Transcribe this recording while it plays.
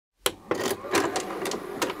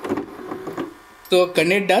তো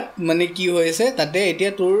কানাডাত মানে কি হৈছে তাতে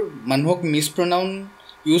এতিয়া তোৰ মানুহক মিছপ্ৰনাউন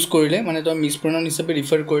ইউজ কৰিলে মানে তই মিছপ্ৰনাউন হিচাপে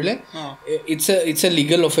ৰিফাৰ কৰিলে ইটছ এ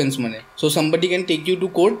লিগেল অফেন্স মানে চ' somebody can take you to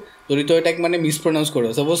court যদি তই তাক মানে মিছপ্ৰনাউন্স কৰ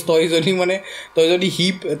সাপোজ তই যদি হি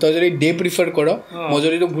তই যদি দে প্ৰিফাৰ কৰ মই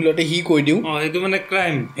যদি তো ভুলতে হি কৈ দিওঁ এইটো মানে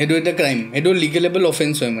ক্ৰাইম এইটো এটা ক্ৰাইম এইটো লিগেলেবল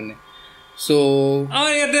অফেন্স হয় মানে চ'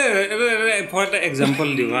 ইয়াতে ফৰ এটা এক্সাম্পল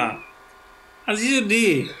দিওঁ হা আজি যদি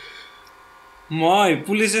মই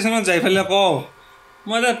পুলিচ ষ্টেচনত যাই পেলাই কওঁ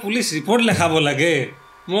মই এটা পুলিচ ৰিপৰ্ট লেখাব লাগে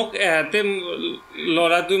মোক এতে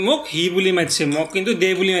ল'ৰাটো মোক হি বুলি মাতিছে মোক কিন্তু দে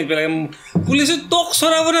বুলি মাতিব লাগে পুলিচে তোক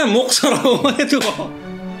চৰাব নে মোক চৰাব এইটো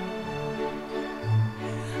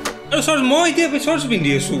আৰু চৰ্চ মই এতিয়া চৰ্চ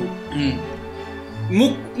পিন্ধি আছো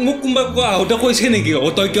মোক কোনোবা আহোঁতে কৈছে নেকি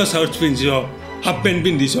তই কিয় চৰ্চ পিন্ধিছ হাফ পেণ্ট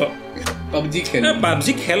পিন্ধিছ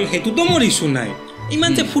পাবজি খেল সেইটোতো মোৰ ইছ্যু নাই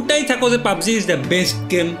ইমান যে ফুটাই থাকো যে PUBG is the best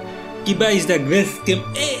game কিবা is the গ্ৰেষ্ট game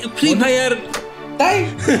free fire তাই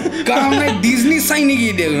কাম নাই ডিজনি চাই নেকি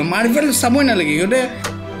মাৰ্ভেল চাবই নালাগে সিহঁতে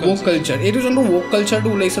ৱক কালচাৰ এইটো যোনটো ৱক কালচাৰটো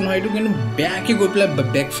ওলাইছে নহয় এইটো কিন্তু বেয়াকৈ গৈ পেলাই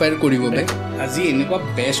বেকফায়াৰ কৰিব বে আজি এনেকুৱা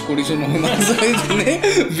বেছ কৰিছোঁ নহয় মানে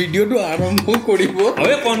ভিডিঅ'টো আৰম্ভ কৰিব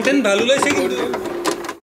হয় কণ্টেণ্ট ভাল ওলাইছে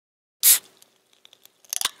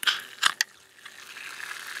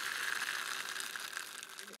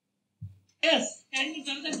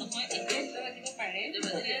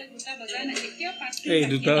এই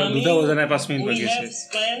দুটা বজা নাই 5 মিনিট বাকি আছে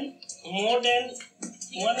more than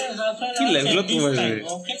 1.5 কি লেভেলত পঢ়াইছে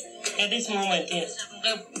at this moment yes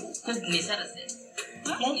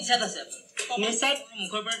খুব নিচাত আছে নিচাত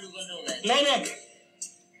মুখৰ পৰা দুগন্ধ ওলাই no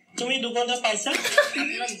তুমি দুগন্ধ পাইছা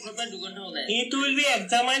মুখৰ পৰা দুগন্ধ ওলাই it will be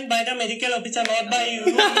examined by the medical officer not by you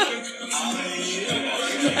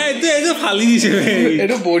এইটো ফালি দিছে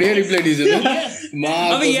এইটো বঢ়িয়া ৰিপ্লাই দিছে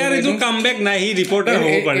আবে ইয়াৰ এইটো কামবেক নাই হি ৰিপৰ্টাৰ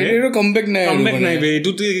হ'ব পাৰে এইটো কামবেক নাই বে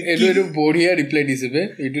এইটো বঢ়িয়া ৰিপ্লাই দিছে বে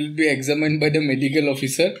it will be examined by the medical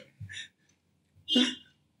officer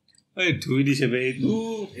এই ধুই দিছে বে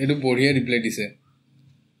এইটো বঢ়িয়া ৰিপ্লাই দিছে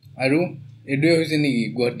আৰু এইটোৱে হৈছে নেকি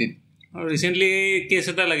গুৱাহাটীত আৰু ৰিসেন্টলি কেছ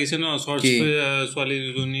এটা লাগিছে ন চৰ্চ ছোৱালী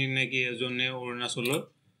দুজনী নেকি এজনে অৰুণাচলৰ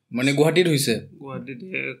মানে গুৱাহাটীত হৈছে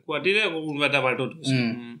গুৱাহাটীতে কোনোবা এটা পাৰ্টত হৈছে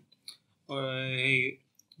এই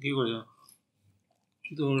কি কৰিছ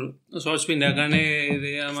তোৰ চৰ্চ পিন্ধাৰ কাৰণে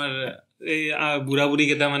আমাৰ এই বুঢ়া বুঢ়ী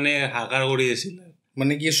কেইটা মানে হাকাৰ কৰি আছিল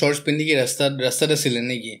মানে কি চৰ্চ পিন্ধি কি ৰাস্তাত আছিলে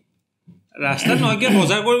নেকি ৰাস্তাত নহয় কি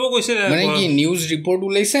বজাৰ কৰিব কৈছে মানে কি নিউজ ৰিপৰ্ট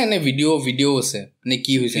ওলাইছে নে ভিডিঅ' আছে নে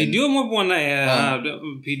কি হৈছে ভিডিঅ' মই পোৱা নাই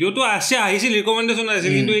ভিডিঅ'টো আহিছিল ৰিকমেণ্ডেশ্যন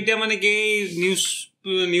আহিছিল কিন্তু এতিয়া মানে কি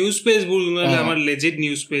নিউজ পেজবোৰ আমাৰ লেজিট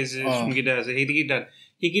নিউজ পেজ যোনকেইটা আছে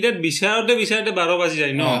সেইকেইটাত বিচাৰোতে 12 বাজি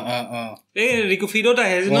যায় ন এই ফিডত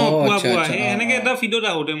আহে ন পুৱা এনেকে এটা ফিডত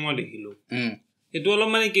আহোঁতে মই দেখিলোঁ এইটো অলপ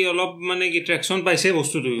মানে কি ট্ৰেকশ্যন পাইছে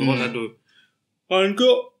বস্তুটো কথাটো কাৰণ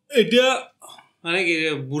কিয় এতিয়া মানে কি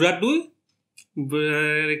বুঢ়াটো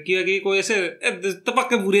কিবা কি কৈ আছে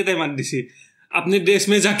তপাকে বুঢ়ী এটাই মাত দিছে আপুনি ড্ৰেছ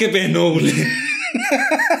মে যাকে পেহনো বোলে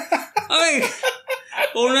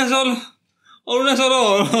অৰুণাচল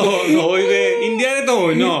নহয় বে ইণ্ডিয়াৰেতো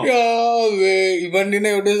হয় ন ইমান দিনে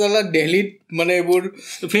ওতে চালা দিল্লীত মানে এইবোৰ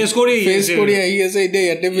ফেচ কৰি আহি আছে এতিয়া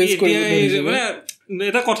ইয়াতে ফেচ কৰি মানে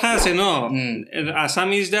এটা কথা আছে ন Assam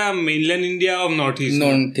is the mainland India of north east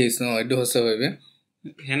ন এইটো সঁচা হয়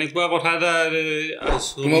সেনেকুৱা কথা এটা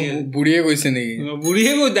বুঢ়ীয়ে কৈছে নেকি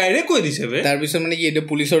বুঢ়ীয়ে ডাইৰেক্ট কৈ দিছে তাৰপিছত মানে কি এতিয়া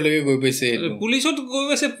পুলিচৰলৈকে গৈ পাইছে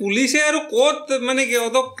পুলিচে আৰু ক'ত মানে কি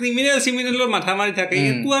অত ক্ৰিমিনেলৰ মাথা মাৰি থাকে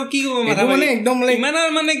এইটো আৰু কি মাথা মানে একদম ইমান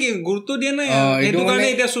মানে কি গুৰুত্ব দিয়া নাই সেইটো কাৰণে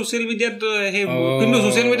এতিয়া ছ'চিয়েল মিডিয়াত কিন্তু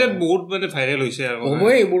ছ'চিয়েল মিডিয়াত বহুত মানে ভাইৰেল হৈছে আৰু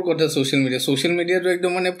হ'বই এইবোৰ কথা ছ'চিয়েল মিডিয়াটো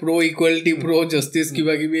একদম মানে প্ৰ' ইকুৱেলিটি প্ৰ' জাষ্টিচ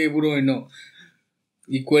কিবা কিবি এইবোৰ হয় ন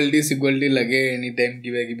ইকুৱেলিটি লাগে এনি টাইম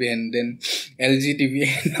কিবা কিবি এণ্ড দেন LGTV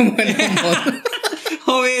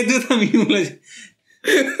এইটো আমি ওলাইছে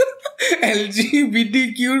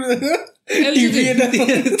LGBTQ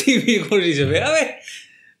টিভি কৰিছে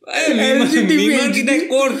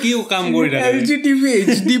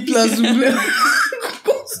LGTVHD+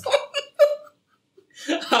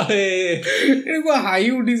 এনেকুৱা হাঁহি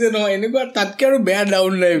উঠিছে নহয় এনেকুৱা তাতকে আৰু বেয়া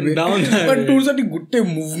ডাউন নাই তোৰ যদি গোটেই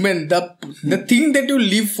movement the thing that U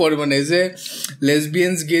live for মানে যে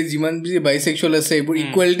লেছবিয়ানছ গে যিমান বেছি বাইচেক্সুৱেল আছে এইবোৰ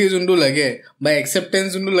ইকুৱেলিটি যোনটো লাগে বা একচেপ্টেঞ্চ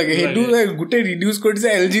যোনটো লাগে সেইটো গোটেই ৰিডিউচ কৰি দিছে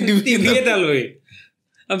LGTV এটা লৈ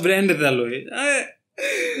ব্ৰেণ্ড এটা লৈ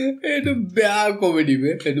এইটো বেয়া কমেডি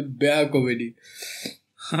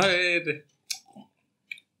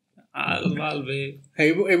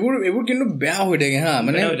এইবোৰ কিন্তু বেয়া হৈ থাকে হা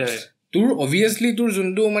মানে তোৰ অভিয়াছলি তোৰ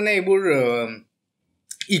যোনটো মানে এইবোৰ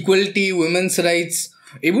ইকুৱেলিটি উইমেন্স ৰাইটছ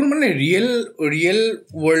এইবোৰ মানে ৰিয়েল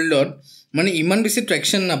ৱৰ্ল্ডত মানে ইমান বেছি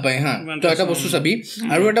ট্ৰেকশ্যন নাপায় হা তো এটা বস্তু চাবি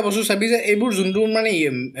আৰু এটা বস্তু চাবি যে এইবোৰ যোনটো মানে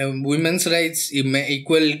উইমেন্স ৰাইটছ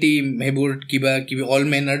ইকুৱেলিটি সেইবোৰ কিবা কিবি অল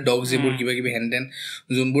মেন আৰ ডগছ এইবোৰ কিবা কিবি হেনটেন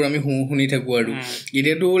যোনবোৰ আমি শুনি থাকোঁ আৰু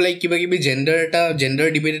এতিয়াতো লাইক কিবা কিবি জেণ্ডাৰ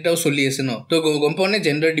ডিবেট এটাও চলি আছে ন তো গম পাওঁ নে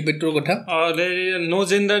জেণ্ডাৰ ডিবেটটোৰ কথা ন'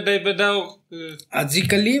 জেণ্ডাৰ টাইপ এটাও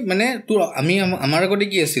আজিকালি মানে তোৰ আমাৰ আগতে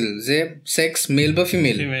কি আছিল যে ছেক্স মেল বা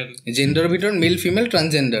ফিমেল জেণ্ডাৰৰ ভিতৰত মেল ফিমেল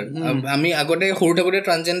ট্ৰান্সজেণ্ডাৰ আমি আগতে সৰু থাকোঁতে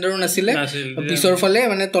ট্ৰান্সজেণ্ডাৰো নাছিলে পিছৰ ফালে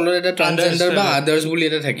মানে তলত এটা ট্ৰান্সজেণ্ডাৰ বা আদাৰ্ছ বুলি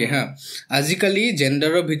এটা থাকে হা আজিকালি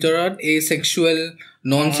জেণ্ডাৰৰ ভিতৰত এছেক্সুৱেল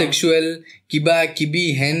নন ছেক্সুৱেল কিবা কিবি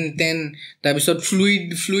হেন টেন তাৰপিছত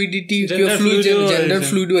ফ্লুইডিটি জেণ্ডাৰ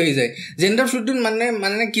ফ্লুইডো আহি যায় জেণ্ডাৰ ফ্লুইডটো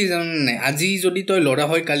মানে কি জানো নাই আজি যদি তই ল'ৰা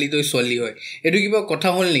হয় কালি তই ছোৱালী হয় এইটো কিবা কথা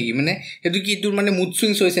হ'ল নেকি মানে সেইটো কি তোৰ মানে মুড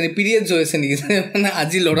চুইংছ হৈছে নেকি পিৰিয়ডছ হৈছে নেকি মানে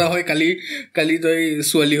আজি ল'ৰা হয় কালি তই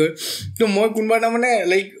ছোৱালী হয় তো মই কোনোবা এটা মানে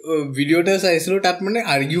লাইক ভিডিঅ' এটা চাইছিলোঁ তাত মানে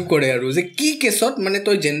আৰ্গিউ কৰে আৰু যে কি কেছত মানে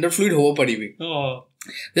তই জেণ্ডাৰ ফ্লুইড হ'ব পাৰিবি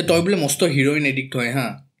যে তই বোলে মস্ত হিৰ'ইন এডিক্ট হয় হা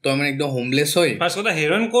তই মানে একদম হোমলেছ হয়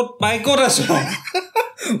হিৰ'ইন ক'ত পাই ক'ত আছ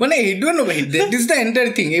মানে সেইটোৱে নহয় that is the entire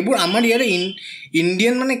thing এইবোৰ আমাৰ ইয়াৰে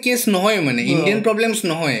ইণ্ডিয়ান মানে কেছ নহয় মানে ইণ্ডিয়ান প্ৰব্লেমছ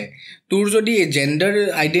নহয় তোৰ যদি জেণ্ডাৰ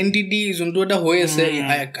আইডেণ্টিটি যোনটো এটা হৈ আছে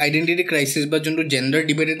আইডেণ্টিটি ক্ৰাইচিছ বা যোনটো জেণ্ডাৰ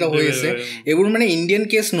ডিবেট এটা হৈ আছে এইবোৰ মানে ইণ্ডিয়ান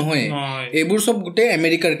কেছ নহয় এইবোৰ চব গোটেই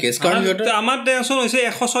আমেৰিকাৰ কেছ কাৰণ আমাৰ টেনশ্যন হৈছে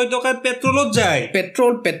 106 টকাত পেট্ৰলত যায়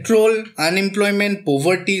পেট্ৰল আনএমপ্লয়মেণ্ট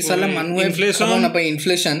পভাৰ্টি চালা মানুহে খাব নাপায়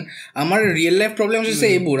ইনফ্লেশ্যন আমাৰ ৰিয়েল লাইফ প্ৰব্লেমছ হৈছে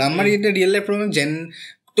এইবোৰ আমাৰ ইয়াতে ৰিয়েল লাইফ প্ৰব্লেম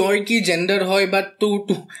তই কি জেণ্ডাৰ হয় বা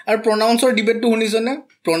আৰু প্ৰনাউন্সৰ ডিবেটটো শুনিছনে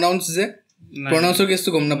প্ৰনাউন্সৰ কেছটো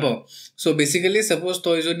গম নাপাওঁ চ' বেচিকেলি ছাপ'জ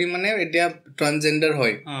তই যদি মানে এতিয়া ট্ৰান্সজেণ্ডাৰ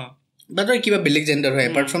হয় বা তই কিবা বেলেগ জেণ্ডাৰ হয়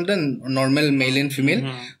apart from the normal male and female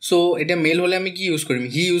চ' এতিয়া মেল হ'লে আমি কি ইউজ কৰিম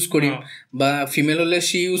হি ইউজ কৰিম বা ফিমেল হ'লে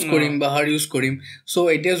শ্বি ইউজ কৰিম বা হাৰ ইউজ কৰিম চ'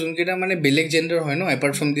 এতিয়া যোনকেইটা মানে বেলেগ জেণ্ডাৰ হয় ন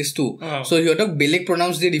এপাৰ্ট ফ্ৰম দিছ টু চ' সিহঁতক বেলেগ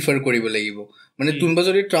প্ৰনাউন্স দি ৰিফাৰ কৰিব লাগিব মানে কোনোবা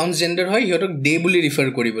যদি ট্ৰান্সজেণ্ডাৰ হয় সিহঁতক দে বুলি ৰিফাৰ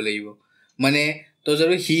কৰিব লাগিব মানে তো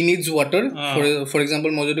যদি হি নিডছ ৱাটাৰ ফৰ এক্সাম্পল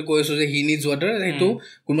মই যদি কৈ আছোঁ যে হি নিডছ ৱাটাৰ সেইটো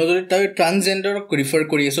কোনোবা যদি তই ট্ৰান্সজেণ্ডাৰক ৰিফাৰ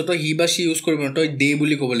কৰি আছ তই হি বা শ্বি ইউজ কৰিব তই দে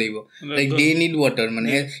বুলি ক'ব লাগিব লাইক দে নিড ৱাটাৰ মানে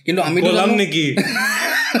কিন্তু আমি নেকি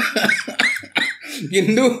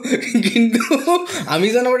কিন্তু আমি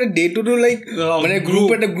জানো মানে ডেটোতো লাইক মানে গ্ৰুপ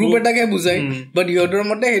এটাকে বুজাই বাট সিহঁতৰ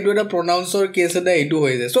মতে সেইটো এটা প্ৰনাউন্সৰ কেছ এটা এইটো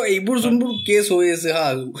হৈ যায় চ' এইবোৰ যোনবোৰ কেছ হৈ আছে হা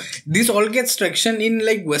দিছ all gets traction in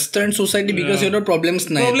like western society because সিহঁতৰ প্ৰব্লেমছ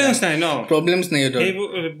নাই সিহঁতৰ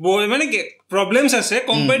মানে প্ৰব্লেমছ আছে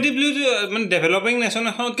কম্পেৰেটিভলি মানে ডেভেলপিং নেশ্যন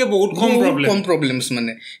এখনতকৈ বহুত কম প্ৰব্লেমছ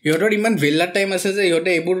মানে সিহঁতৰ ইমান ভেলা টাইম আছে যে সিহঁতে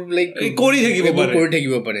এইবোৰ লাইক কৰি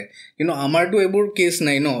থাকিব পাৰে কিন্তু আমাৰতো এইবোৰ কেছ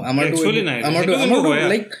নাই ন আমাৰতো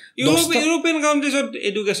like European কাণ্ট্ৰিজত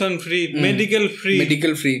education free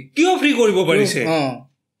medical free কিয় ফ্ৰী কৰিব পাৰিছে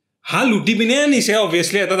লুটি পিনে আনিছে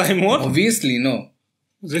অভিয়াছলি এটা টাইমত ন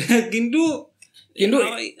কিন্তু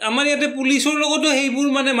আমাৰ ইয়াতে পুলিচৰ লগতো সেইবোৰ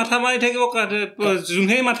মানে মাথা মাৰি থাকিব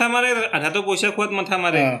যোনখিনি মাথা মাৰে আধাটো পইচা খোৱাত মাথা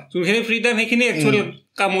মাৰে যোনখিনি ফ্ৰী টাইম সেইখিনি একচুৱেল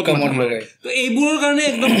কামত লগায় তো এইবোৰৰ কাৰণে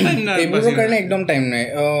একদম টাইম নাই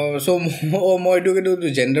চ' মই এইটো কিন্তু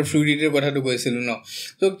জেণ্ডাৰ ফ্লুইডিটিৰ কথাটো কৈছিলোঁ ন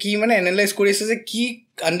ত' কি মানে এনালাইজ কৰিছে যে কি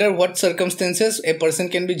under what চাৰ্কামষ্টেঞ্চেছ a person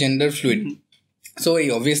can B gender fluid so'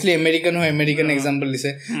 obviously American example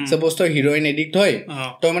দিছে ছাপ'জ তই হিৰ'ইন এডিক্ট হয়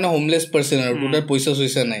তই মানে হোমলেছ পাৰ্চন আৰু তোৰ তাত পইচা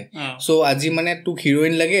চইচা নাই চ' আজি মানে তোক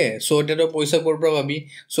হিৰ'ইন লাগে চ' এতিয়া তই পইচা ক'ৰ পৰা পাবি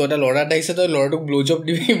চ' এটা ল'ৰা এটা আহিছে তই ল'ৰাটোক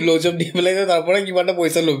ব্ল'জব দি পেলাই তাৰ পৰা কিবা এটা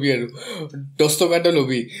পইচা ল'বি আৰু 10 টকা এটা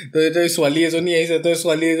ল'বি তই ছোৱালী এজনী আহিছে তই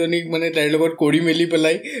ছোৱালী এজনীক মানে তাইৰ লগত কৰি মেলি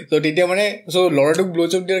পেলাই ত' তেতিয়া মানে চ' ল'ৰাটোক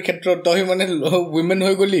ব্ল'জব দিয়াৰ ক্ষেত্ৰত তই মানে উইমেন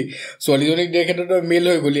হৈ গ'লি ছোৱালীজনীক দিয়াৰ ক্ষেত্ৰত তই মেল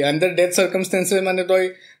হৈ গ'লি আণ্ডাৰ ডেট চাৰ্কামষ্টেঞ্চেছ মানে তই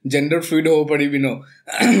জেণ্ডাৰ ফ্লুইড হ'ব পাৰিবি ন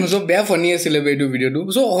চ' বেয়া ফানি আছিলে এইটো ভিডিঅ'টো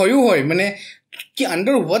চ' হয়ো হয় মানে কি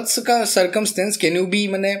under what চাৰ্কামষ্টেঞ্চ can U B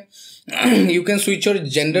মানে ইউ কেন চুইচ ইয়ৰ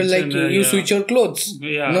জেণ্ডাৰ লাইক ইউ চুইচ ইয়ৰ ক্লথছ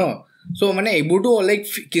ন চ' মানে এইবোৰতো লাইক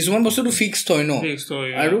কিছুমান বস্তুটো ফিক্সড হয় ন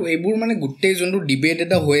আৰু এইবোৰ মানে গোটেই যোনটো ডিবেট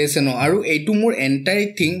এটা হৈ আছে ন আৰু এইটো মোৰ এণ্টায়াৰ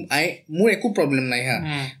থিং মোৰ একো প্ৰব্লেম নাই হা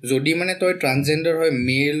যদি মানে তই ট্ৰান্সজেণ্ডাৰ হয়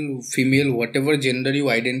male female what ever gender U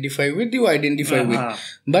identify with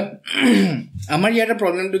বাট আমাৰ ইয়াতে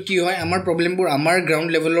প্ৰব্লেমটো কি হয় আমাৰ প্ৰব্লেমবোৰ আমাৰ গ্ৰাউণ্ড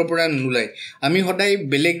লেভেলৰ পৰা নোলায় আমি সদায়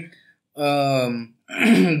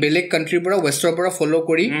বেলেগ কাণ্ট্ৰিৰ পৰা ৱেষ্টৰ পৰা ফ'ল'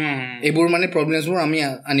 কৰি এইবোৰ মানে প্ৰব্লেমছবোৰ আমি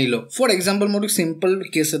আনি লওঁ ফৰ এক্সাম্পল মই তোক চিম্পল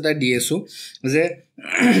কেছ এটা দি আছোঁ যে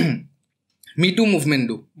metoo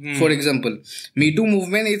মুভমেণ্টটো for example metoo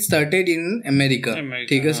movement it started in America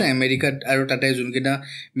ঠিক আছে আমেৰিকাত আৰু তাতে যোনকেইটা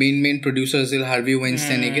মেইন প্ৰডিউচাৰ আছিল হাৰ্ভি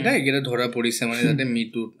ৱাইনষ্টাইন এইকেইটা ধৰা পৰিছে মানে তাতে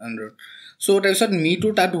metoo আণ্ডাৰ So তাৰপিছত মিটো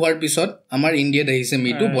তাত হোৱাৰ পিছত আমাৰ ইণ্ডিয়াত আহিছে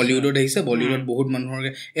মিটো বলিউডত আহিছে বলিউডত বহুত মানুহৰ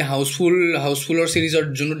এই হাউসফুলৰ সিৰিজৰ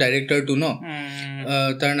যোনটো ডাইৰেক্টৰটো ন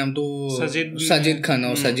তাৰ নামটো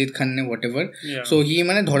সাজিদ খান নে whatever so হি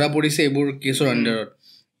মানে ধৰা পৰিছে এইবোৰ কেছৰ আন্ডাৰত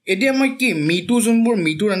এতিয়া মই কি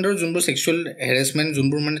মিটোৰ আন্ডাৰত যোনবোৰ সেক্সুৱেল হেৰাসমেন্ট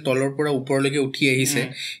যোনবোৰ মানে তলৰ পৰা ওপৰলৈকে উঠি আহিছে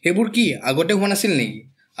সেইবোৰ কি আগতে হোৱা নাছিল নেকি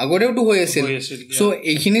আগতেওতো হৈ আছিল সো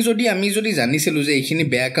এইখিনি যদি আমি যদি জানিছিলো যে এইখিনি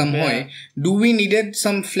বেয়া কাম হয় do we needed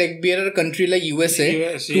sum flag bearer country like USA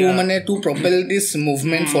two মানে two প্ৰপেল this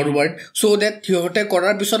movement forward so that সিহঁতে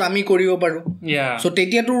কৰাৰ পিছত আমি কৰিব পাৰো সো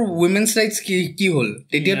তেতিয়া তোৰ উইমেন্স ৰাইটস কি হল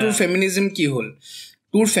তেতিয়া তোৰ ফেমিনিজম কি হল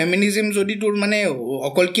তোৰ ফেমিনিজম যদি তোৰ মানে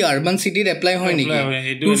অকল কি আৰবান সিটিত এপ্লাই হয় নেকি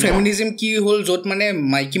তোৰ ফেমিনিজম কি হল যত মানে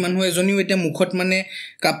মাইকী মানুহ এজনীও এতিয়া মুখত মানে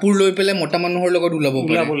কাপোৰ লৈ পেলে মটা মানুহৰ লগত উলাব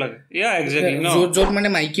লাগে যত মানে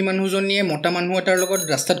মাইকী মানুহজনীয়ে মটা মানুহ এটাৰ লগত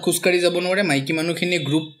ৰাস্তাত খুচকাৰি যাব নোৱাৰে মাইকী মানুহখিনি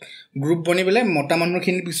গ্ৰুপ বনি পেলে মটা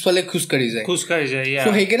মানুহখিনি পিছফালে খুচকাৰি যায় সো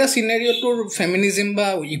হেকেটা সিনাৰিও তোৰ ফেমিনিজম বা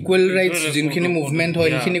ইকুৱেল ৰাইটস যোনখিনি মুভমেন্ট হয়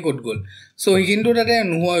সেইখিনি ক'ত গ'ল সো সেইখিনিতো তাতে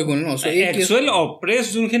নোহোৱা হৈ গ'ল ন সো একচুৱেল অপ্ৰেছ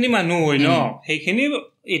যোনখিনি মানুহ হয় ন সেইখিনি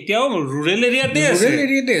এতিয়াও ৰুৰেল এৰিয়াতে আছে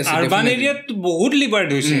আৰবান এৰিয়াত বহুত লিবাৰ্ড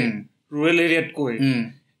হৈছে ৰুৰেল এৰিয়াত কৈ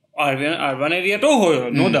আৰবান এৰিয়াতো হয়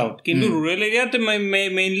নো ডাউট কিন্তু ৰুৰেল এৰিয়াত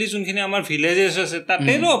মেইনলি যোনখিনি আমাৰ ভিলেজেছ আছে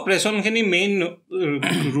তাতেতো অপাৰেশ্যনখিনি মেইন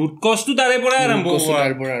ৰুট কজটো তাৰে পৰা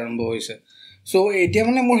আৰম্ভ হৈছে সো এতিয়া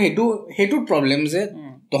মানে মোৰ সেইটো প্ৰব্লেম যে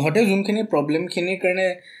তহঁতে যোনখিনি প্ৰব্লেমখিনিৰ কাৰণে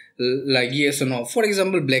লাগি আছে ন for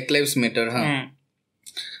example black lives matter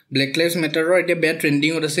black lives মেটাৰৰ এতিয়া বেয়া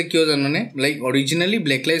ট্ৰেণ্ডিঙত আছে কিয় জাননে লাইক অৰিজিনেলি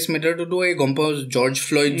ব্লেক লাইভছ মেটাৰটোতো এই গম পাওঁ জৰ্জ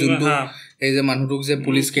ফ্লয়ড যোনটো এই যে মানুহটোক যে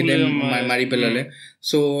পুলিচ কেইটাই মাৰি পেলালে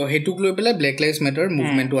সো সেইটোক লৈ পেলাই ব্লেক লাইভছ মেটাৰ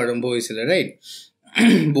মুভমেণ্টটো আৰম্ভ হৈছিলে ৰাইট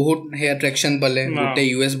বহুত হে এট্ৰেকশ্যন পালে গোটেই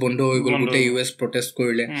ইউএছ বন্ধ হৈ গ'ল গোটেই ইউএছ প্ৰটেষ্ট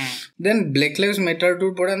কৰিলে দেন ব্লেক লাইভছ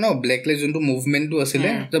মেটাৰটোৰ পৰা ন ব্লেক লাইভ যোনটো মুভমেণ্টটো আছিলে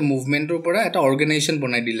মুভমেণ্টটোৰ পৰা এটা অৰ্গেনাইজেশ্যন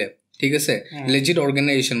বনাই দিলে ঠিক আছে লেজিট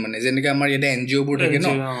অৰ্গেনাইজেশ্যন মানে যেনেকৈ আমাৰ ইয়াতে এনজিঅ' বোৰ থাকে ন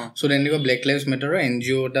সো তেনেকুৱা ব্লেক লাইভছ মেটাৰৰ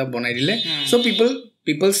এনজিঅ' এটা বনাই দিলে so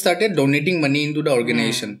people started ডনেটিং money in to the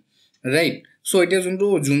organisation right so এতিয়া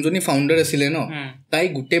যোনজনী ফাউণ্ডাৰ আছিলে ন তাই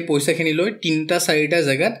গোটেই পইচাখিনি লৈ 3-4টা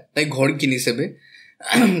জেগাত তাই ঘৰ কিনিছে বে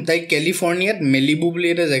তাই কেলিফৰ্ণিয়াত মেলিবু বুলি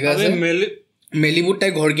এটা জেগা আছে মেলিবুত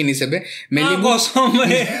তাই ঘৰ কিনিছে বে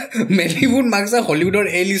মেলিবুত মাকসা হলিউডৰ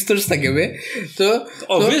এ লিষ্টাৰ্ছ থাকে বে তো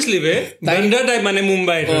অবভিয়াছলি বে বান্ডাৰ টাইপ মানে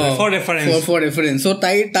মুম্বাই ফৰ ৰেফাৰেন্স সো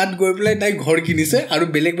তাই তাত গৈ পেলাই তাই ঘৰ কিনিছে আৰু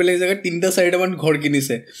বেলেগ জেগাত 3-4টা মান ঘৰ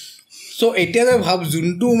কিনিছে সো এতিয়া তই ভাব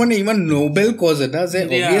যোনটো মানে ইমান নোবেল কজ এটা যে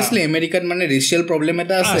অবভিয়াছলি আমেৰিকাত মানে ৰেচিয়েল প্ৰব্লেম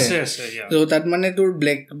এটা আছে তো তাত মানে তোৰ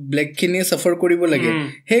ব্লেকখিনিয়ে চাফাৰ কৰিব লাগে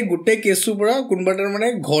সেই গোটেই কেছটোৰ পৰা কোনোবা তাৰ মানে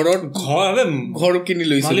ঘৰ কিনি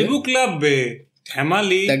লৈছে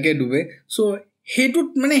ধেমালি তাকে ডুবে সো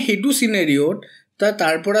সেইটো চিনেৰিঅ'ত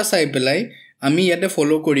তাৰ পৰা চাই পেলাই আমি ইয়াতে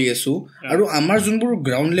ফলো কৰি আছো আৰু আমাৰ যোনবোৰ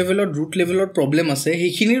গ্ৰাউণ্ড লেভেলত ৰুট লেভেলত প্ৰব্লেম আছে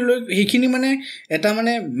সেইখিনি মানে এটা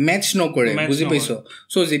মানে মেচ নকৰে বুজি পাইছো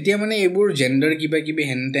সো যেতিয়া মানে এইবোৰ জেণ্ডাৰ কিবা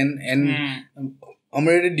হেন টেন এণ্ড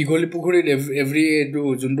আমাৰ ইয়াতে দীঘলী পুখুৰীত এভৰি এইটো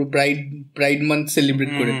যোনটো প্ৰাইড মান্থ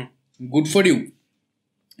চেলিব্ৰেট কৰে good for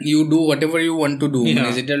U do what ever U want to do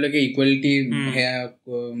মানে যেতিয়ালৈকে ইকুৱেলিটি সেয়া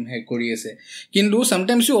কৰি আছে কিন্তু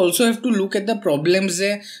চামটাইমছ U also' have to look at the problems যে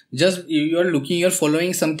just U R following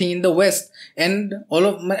something in the west and all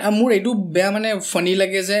of মোৰ এইটো বেয়া মানে ফানি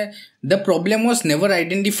লাগে যে the problem was never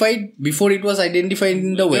identified before it was identified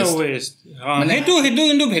in the west মানে হেতু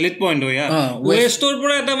কিন্তু ভ্যালিড পইণ্ট হয় ওয়েষ্টৰ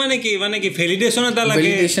পৰা এটা মানে কি ভ্যালিডেশন এটা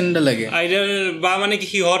লাগে আইডাৰ বা মানে কি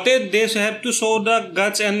হিহতে they have to show da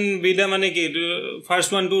guts and B দা মানে কি first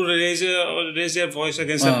one two raise there voice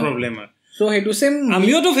against the problem so হেতু সেম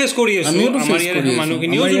আমিও তো ফেস কৰি আছো আমাৰ ইয়াৰ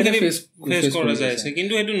মানুহখিনিও যোনখিনি ফেস কৰা যায় আছে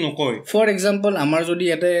কিন্তু হেতু নকয় ফৰ এক্সাম্পল আমাৰ যদি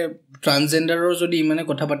ইয়াতে ট্ৰান্সজেন্ডাৰৰ যদি ইমানে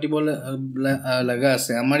কথা পাতিব লগা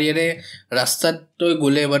আছে আমাৰ ইয়াৰে ৰাস্তাত তই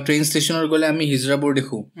গ'লে বা ট্ৰেইন ষ্টেচনত গ'লে আমি হিজৰাবোৰ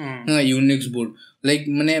দেখো ইউনিক্সবোৰ লাইক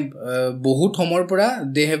মানে বহুত সময়ৰ পৰা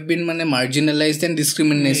দে হেভ বিন মানে মাৰ্জিনেলাইজড এণ্ড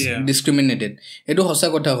ডিছক্ৰিমিনেটেড এইটো সঁচা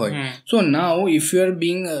কথা হয় চ' নাও if U R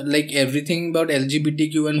being like everything about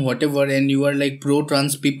LGBTQ and what ever and U are like pro' trans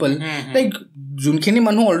people like যোনখিনি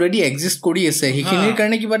মানুহ অলৰেডি এক্সিষ্ট কৰি আছে সেইখিনিৰ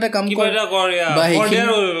কাৰণে কিবা এটা কাম কৰে বা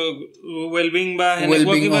ৱেলবিং বা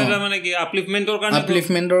কিবা মানে কি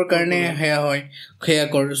আপলিফমেন্টৰ কাৰণে সেয়া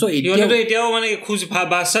কৰ চ' এতিয়াও মানে খুজ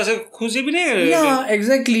বাচ্চা খুজিবি নে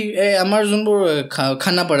এক্স্যাক্টলি আমাৰ যোনবোৰ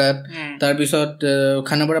খানাপাৰাত তাৰপিছত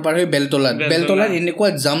খানাপাৰা পাৰ হৈ বেলতলাত এনেকুৱা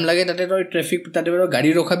জাম লাগে তাতে তই ট্ৰেফিক তাতে গাড়ী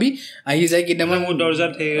ৰখাবি আহি যায় কেইটামান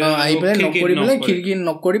দৰ্জাত আহি পেলাই নক কৰি পেলাই খিৰিকী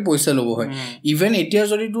নক কৰি পইচা ল'ব হয় ইভেন এতিয়া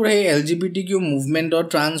যদি তোৰ সেই LGBTQ মুভমেণ্টত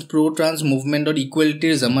ট্ৰান্স মুভমেণ্টত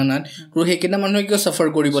ইকুৱেলিটিৰ জামানাত তোৰ সেইকেইটা মানুহে কিয় চাফাৰ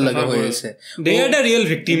কৰিব লগা হৈ আছে they are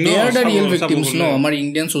the real victims no আমাৰ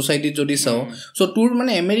ইণ্ডিয়ান সোসাইটিত যদি চাও সো তোৰ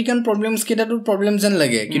মানে আমেৰিকান প্ৰবলেমছ কেইটা তোৰ প্ৰবলেম যেন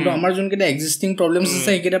লাগে কিন্তু আমাৰ যোন কেইটা এক্সিস্টিং প্ৰবলেমছ আছে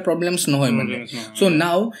সেইকেইটা প্ৰবলেমছ নহয় মানে সো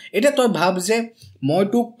নাও এটা তই ভাব যে মই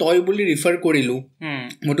তোক তই বুলি ৰিফাৰ কৰিলো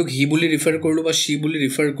মই তোক হি বুলি ৰিফাৰ কৰিলো বা শি বুলি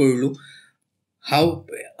ৰিফাৰ কৰিলো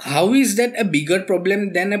how is that a bigger problem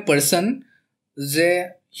than a person যে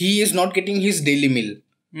he is not getting his daily meal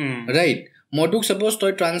right মই তোক সাপোজ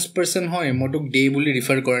তই ট্ৰান্স পাৰ্সন হয় মই তোক ডে বুলি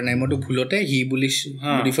ৰিফাৰ কৰা নাই মই তোক ভুলতে হি বুলি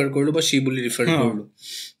ৰিফাৰ কৰিলো বা শি বুলি ৰিফাৰ কৰিলো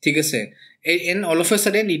ঠিক আছে and all of a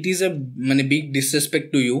sudden it is a মানে big disrespect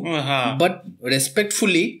to you but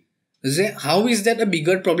respectfully যে how is that a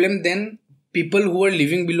bigger problem than people who are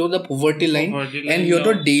living below the poverty line and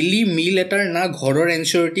your daily meal etar na ghorer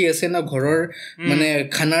insurity ase na ghorer mane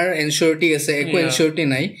khanar insurity ase eko insurity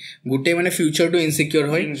nai gute mane future to insecure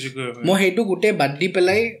hoy mo hetu gute bad di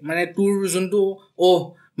pelai mane tour juntu oh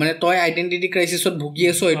মানে তই identity ক্রাইসিসত ভুগি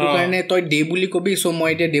আছো এটো কারণে তই day বুলি কবি so মই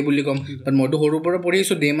এটা ডে বুলি কম বাট মইতো হৰু পৰা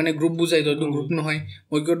পঢ়িছো ডে মানে গ্ৰুপ বুজাই তইতো গ্ৰুপ নহয়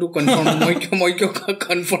মই কিয় তো কনফাৰ্ম মই কিয়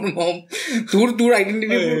কনফাৰ্ম হম তোৰ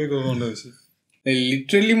আইডেন্টিটি কোন হৈছে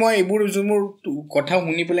লিটাৰেলি মই এইবোৰ মোৰ কথা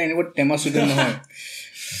শুনি পেলাই এনেকুৱা টেমা সুদে নহয়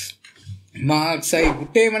মাক চাই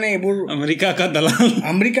গোটেই মানে এইবোৰ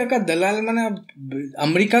আমেৰিকা কা দলাল মানে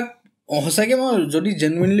আমেৰিকাক সঁচাকে মই যদি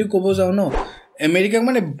জেনুইনলি ক'ব যাওঁ ন আমেৰিকাক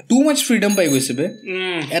মানে টু মাচ ফ্ৰীডম পাই গৈছে বে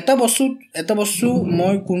এটা বস্তু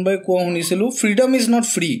মই কোনবাই কোৱা শুনিছিলো freedom is not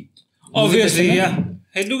free obviously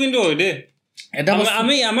হেতু কিন্তু হয় দে এটা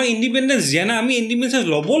আমি আমাৰ ইন্ডিপেন্ডেন্স জানা আমি ইন্ডিপেন্ডেন্স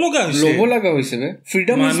ল'ব লগা হৈছে বে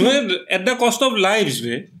ফ্ৰীডম মানুহে at da cost of lives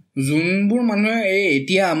বে যোনবোৰ মানুহে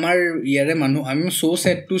এতিয়া আমাৰ ইয়াৰে মানুহ আমি সো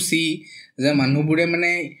সেড টু সি যে মানুহবোৰে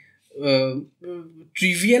মানে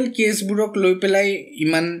ট্ৰিভিয়াল কেছবোৰক লৈ পেলাই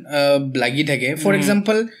ইমান লাগি থাকে ফৰ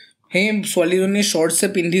এক্সাম্পল হে ছোৱালীজনী শৰ্টছে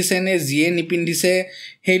পিন্ধিছে নে জিয়ে নিপিন্ধিছে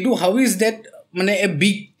সেইটো হাউ ইজ দেট মানে a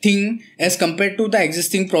big thing as compared to the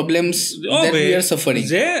existing problems that we are সাফাৰিং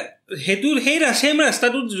যে হেতুৰ সেই সেম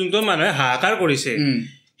ৰাস্তাটোত যোনটো মানুহে হাহাকাৰ কৰিছে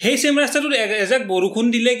সেই সেম ৰাস্তাটোত এজাক বৰষুণ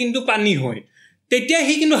দিলে কিন্তু পানী হয় তেতিয়া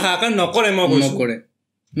সি কিন্তু হাহাকাৰ নকৰে মই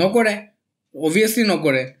নকৰে অবভিয়াসলি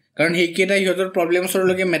নকৰে কাৰণ সেইকেইটা সিহঁতৰ প্ৰবলেমছৰ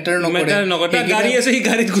লগে মেটাৰ নকৰে গাড়ী আছে সেই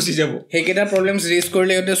গাড়ীত গুচি যাব সেইকেইটা প্ৰবলেমছ ৰেজ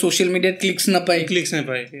কৰিলে সিহঁতে ছ'চিয়েল মিডিয়াত ক্লিকছ নাপায়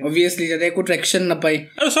অবভিয়াসলি যাতে একো ট্ৰেকশ্যন নাপায়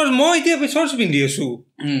আৰু মই এতিয়া শৰ্টছ পিন্ধি আছো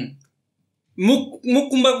মোক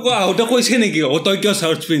কোনোবা আহোঁতে কৈছে নেকি তই কিয়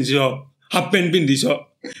শৰ্টছ পিন্ধিছ হাফ পেণ্ট পিন্ধিছ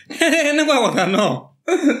এনেকুৱা কথা ন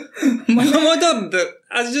মইতো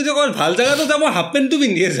আজি যদি অকল ভাল জেগাতো যাওঁ মই হাফ পেণ্টটো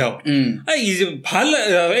পিন্ধিয়ে যাওঁ ভাল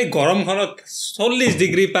এই গৰমখনত 40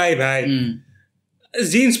 ডিগ্ৰী পাই ভাই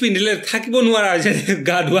জিন্স পিন্ধিলে থাকিব নোৱাৰা যে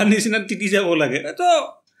গা ধোৱাৰ নিচিনা তিতি যাব লাগে তো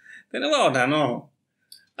তেনেকুৱা কথা ন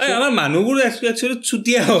আমাৰ মানুহবোৰ একচুৱেলি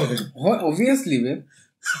চুতীয়া হয় অবভিয়াসলি বে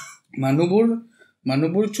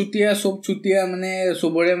মানুহবোৰ চুতীয়া চব চুতীয়া মানে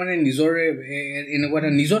চবৰে মানে নিজৰ এনেকুৱা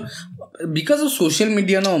এটা নিজৰ বিকজ অফ ছ'চিয়েল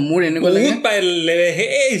মিডিয়া ন মোৰ এনেকুৱা লাগে পাইলে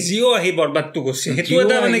এই জিঅ' আহি বৰবাদটো কৰিছে সেইটো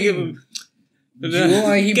এটা মানে কি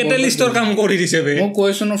কেটালিষ্টৰ কাম কৰি দিছে বে মই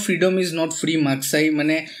কৈছো ন freedom is not free marks চাই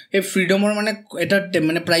মানে এই ফ্ৰীডমৰ মানে এটা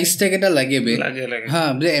মানে প্ৰাইচ টেগ এটা লাগে বে হা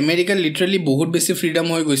যে আমেৰিকা লিটাৰেলি বহুত বেছি ফ্ৰীডম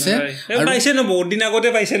হৈ গৈছে আৰু পাইছে ন বহুত দিন আগতে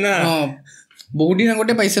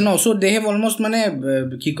পাইছে ন সো দে হেভ অলমষ্ট মানে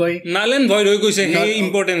কি কয় নালেন ভইড হৈ গৈছে সেই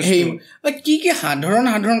ইম্পৰ্টেন্স কি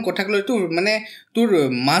সাধাৰণ কথাক লৈ তোৰ মানে তোৰ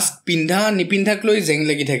মাস্ক পিন্ধা নিপিন্ধাক লৈ জেং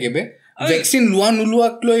লাগি থাকে বে ভেকচিন লোৱা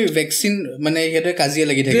নোলোৱাক লৈ ভেকচিন মানে সিহঁতে কাজিয়া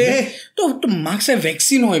লাগি থাকে তো মাস্ক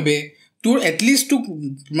ভেকচিন হয় বে তোৰ এটলিষ্ট তোক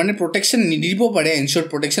মানে প্ৰটেকশ্যন নিদিব পাৰে এনশ্যোৰ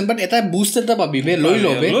প্ৰটেকশ্যন বাট এটা বুষ্ট এটা পাবি বে লৈ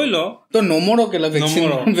ল তো নমৰ কেলা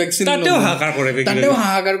ভেকচিন তাতেও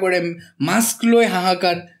হাহাকাৰ কৰে মাস্ক লৈ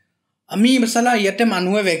হাহাকাৰ আমি চালা ইয়াতে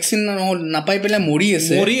মানুহে ভেকচিন নাপাই পেলাই মৰি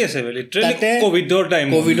আছে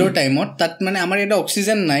কোভিডৰ টাইমত তাত মানে আমাৰ এটা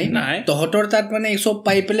অক্সিজেন নাই তহঁতৰ তাত মানে চব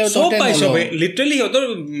পাই পেলাই লিটাৰেলি সিহঁতৰ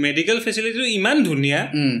মেডিকেল ফেচিলিটি ইমান ধুনীয়া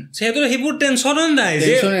সিহঁতৰ সেইবোৰ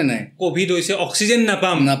টেনচনে নাই কোভিড হৈছে অক্সিজেন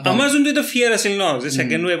নাপাম আমাৰ যোনটো এটা ফিয়াৰ আছিল ন যে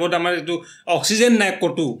ছেকেণ্ড ৱেভত আমাৰ এইটো অক্সিজেন নাই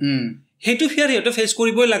ক'তো সেইটো ফিয়াৰ সিহঁতে ফেচ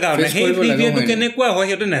কৰিবই লগা হয় সেই ফিয়াৰটো কেনেকুৱা হয়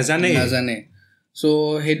সিহঁতে নাজানে সো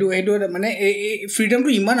সেইটো মানে এই ফ্ৰীডমটো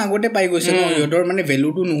ইমান আগতে পাই গৈছে ন সিহঁতৰ মানে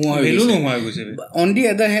ভেলুটো নোহোৱা হৈ গৈছে অন দি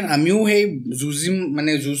আদাৰ হেণ্ড আমিও সেই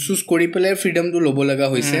যুঁজ কৰি পেলাই ফ্ৰীডমটো ল'ব লগা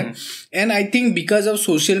হৈছে and I think because of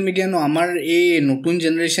social media ন আমাৰ এই নতুন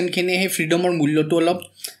জেনেৰেশ্যনখিনিয়ে সেই ফ্ৰীডমৰ মূল্যটো অলপ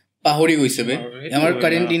পাহৰি গৈছে বে আমাৰ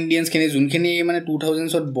কাৰেন্ট ইণ্ডিয়ানছ খিনি যোনখিনি মানে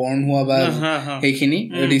 2000s ত বৰ্ন হোৱা বা সেইখিনি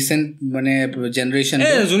ৰিসেন্ট মানে জেনাৰেশন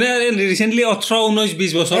যোনে ৰিসেন্টলি 18 19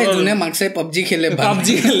 20 বছৰ যোনে মাক্সে PUBG খেলে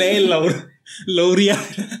লৌৰিয়া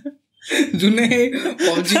যোনে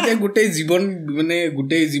PUBG তে গোটেই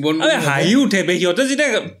জীৱন হাঁহি উঠে বে সিহঁতে যেতিয়া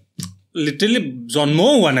লিটাৰলি জন্ম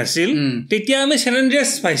হোৱা নাছিল তেতিয়া আমি San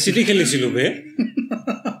Andreas Vice City খেলিছিলো বে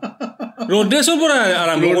road race পৰা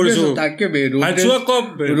আৰম্ভ কৰিছো তাকে বে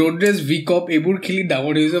road race v cop এবোৰ খেলি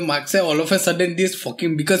ডাঙৰ হৈছে মাক্সে all of a sudden this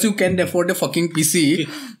fucking because you can't afford a fucking PC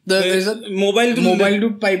the mobile to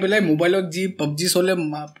পাই পেলাই মোবাইলত যি PUBG চলে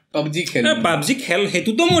PUBG খেল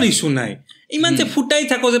হেতুতো মোৰ ইছু নাই ইমান যে ফুটাই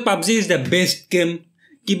থাকো যে PUBG is the best game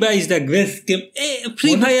কিবা is the best game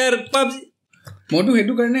free fire PUBG মইতো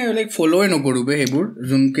হেতু কাৰণে লাইক ফলোৱে নকৰো বে হেবোৰ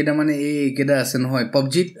যোন কেটা মানে কেটা আছে নহয়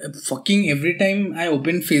PUBG fucking every time I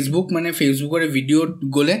open Facebook মানে ফেসবুকৰ ভিডিও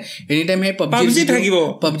গলে এনি টাইম হে PUBG থাকিব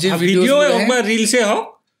PUBG ভিডিও বা ৰিলছে হ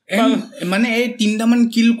মানে এই তিনটা মান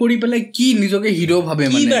কিল কৰি পেলাই কি নিজকে হিৰো ভাবে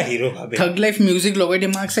মানে কিবা হিৰো ভাবে থাৰ্ড লাইফ মিউজিক লগাই দে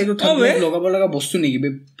মাৰ্ক সাইডো থাৰ্ড লাইফ লগাব লগা বস্তু নেকি বে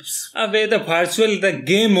আবে এটা ভাৰ্চুৱেল এটা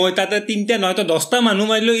গেম হয় তাতে তিনটা নহয় তো 10টা মানুহ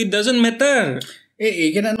মাৰিলো ইট ডাজন্ট মেটাৰ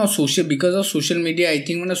এইকেইটা ন social because of social media I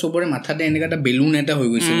think মানে সবৰে মাথাতে এনেকা এটা বেলুন এটা হৈ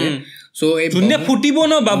গৈছে সো এই ধুনীয়া ফুটিব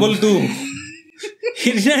ন বাবলটো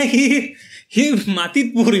হি মাটিত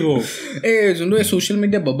পৰিব যোনটো সোশ্যাল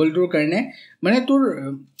মিডিয়া বাবলটোৰ কাৰণে মানে তোৰ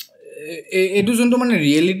এইটো যোনটো মানে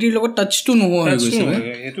ৰিয়েলিটিৰ লগত টাচটো নোহোৱা হৈ গৈছে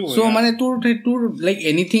সো মানে তোৰ like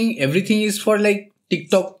anything everything is for like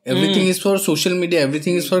TikTok everything is for social media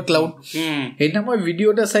everything is for cloud সেইদিনা মই ভিডিঅ'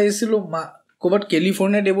 এটা চাইছিলো ক'বাত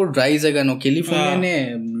কেলিফৰ্নিয়াত এইবোৰ ড্ৰাই জেগা ন কেলিফৰ্নিয়া নে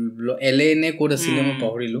LA নে ক'ত আছিলে মই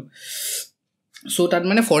পাহৰিলো সো তাত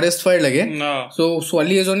মানে ফৰেষ্ট ফায়াৰ লাগে সো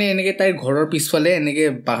ছোৱালী এজনী এনেকে তাইৰ ঘৰৰ পিছফালে এনেকে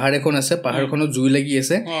পাহাৰ এখন আছে পাহাৰখনত জুই লাগি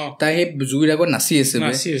আছে তাই সেই জুইৰ আগত নাচি আছে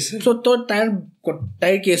সো তো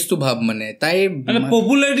তাইৰ কেছটো ভাব মানে তাইৰ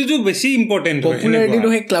পপুলাৰিটিটো বেছি ইম্পৰ্টেণ্ট পপুলাৰিটিটো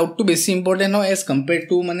সেই ক্লাউডটো বেছি ইম্পৰ্টেণ্ট হয় এজ কম্পেয়াৰ্ড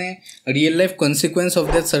টু মানে real life consequence of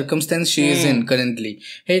that চাৰ্কামষ্টেঞ্চ Shi is in currently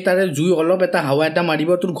সেই তাৰে জুই অলপ এটা হাৱা এটা মাৰিব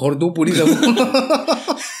তোৰ ঘৰটো পৰি যাব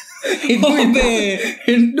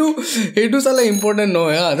সেইটো চালে ইম্পৰ্টেণ্ট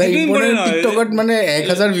নহয় টিকটকত মানে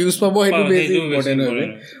 1000 ভিউজ পাব সেইটো বেছি ইম্পৰ্টেণ্ট হয়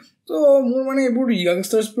তো মোৰ মানে এইবোৰ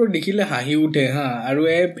য়াংষ্টাৰ্ছবোৰক দেখিলে হাঁহি উঠে আৰু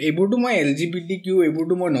এইবোৰতো মই LGBTQ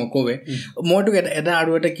এইবোৰতো মই নকওঁৱে মইতো এটা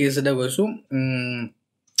আৰু এটা কেছ এটা কৈছোঁ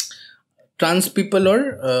ট্ৰান্স পিপলৰ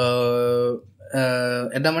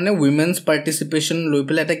এটা মানে উইমেন্স পাৰ্টিচিপেশ্যন লৈ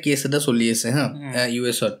পেলাই এটা কেছ এটা চলি আছে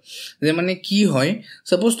US-ত যে মানে কি হয়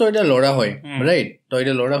সাপোজ তই এটা ল'ৰা হয় ৰাইট তই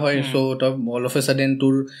এটা ল'ৰা হয় চ' তই অল অফ এ ছাডেন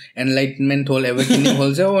তোৰ এনলাইটমেণ্ট হ'ল এভৰিথিং হ'ল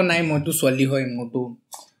যে নাই মইতো ছোৱালী হয়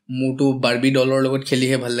মোৰতো বাৰ্বি ডলৰ লগত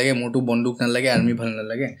খেলিহে ভাল লাগে মোৰতো বন্দুক নালাগে আৰ্মি ভাল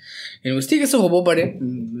নালাগে ঠিক আছে হ'ব পাৰে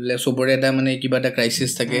চবৰে এটা মানে কিবা এটা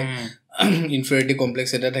ক্ৰাইচিছ থাকে ইনফেৰিটি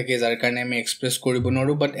কমপ্লেক্স এটা থাকে যাৰ কাৰণে আমি এক্সপ্ৰেছ কৰিব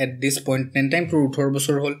নোৱাৰোঁ but at this point in time তোৰ 18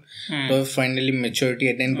 বছৰ হ'ল তই ফাইনেলি মেচিউৰিটি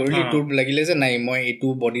এটেইন কৰিলি তোৰ লাগিলে যে নাই মই এইটো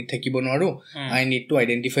বডিত থাকিব নোৱাৰোঁ আই need to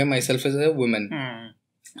identify my self as a women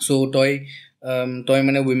চ' তই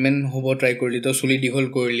মানে উইমেন হ'ব ট্ৰাই কৰিলি তই চুলি দীঘল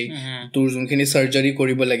কৰিলি তোৰ যোনখিনি চাৰ্জাৰী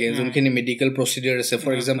কৰিব লাগে যোনখিনি মেডিকেল প্ৰচিডিউৰ আছে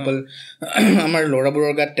ফৰ এক্সাম্পল আমাৰ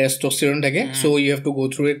ল'ৰাবোৰৰ গাত টেষ্টষ্টেৰন থাকে চ' ইউ হেভ টু গ'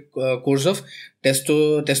 through A course of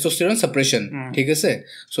testosterone ছাপ্ৰেশ্যন ঠিক আছে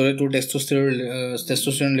চ' তোৰ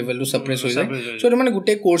টেষ্টষ্টেৰন লেভেলটো ছাপ্ৰেছ হৈ যায় চ' এইটো মানে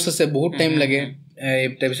গোটেই কোৰ্চ আছে বহুত টাইম লাগে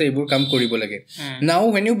তাৰপিছত এইবোৰ কাম কৰিব লাগে নাও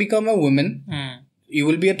when U become a women you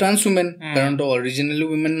will be a trans woman karon to originally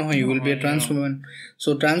women no you will be a trans woman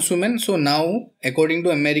so now according to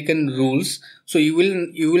American rules so you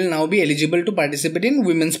will now be eligible to participate in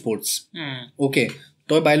women's sports okay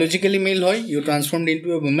to biologically male hoy you transformed into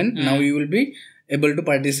a woman now you will be able to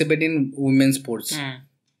participate in women's sports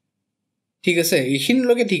ঠিক আছে ইখিন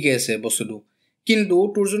লগে ঠিক আছে বস্তুটো কিন্তু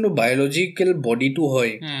তোৰ যোনটো biological বডিটো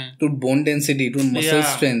হয় তোৰ বোন ডেন্সিটি তোৰ মাসল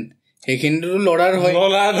ষ্ট্ৰেংথ সেইখিনিটো লৰাৰ হয়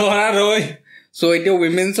সো এতিয়া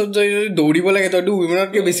উইমেন্সত দৌৰিব লাগে তইতো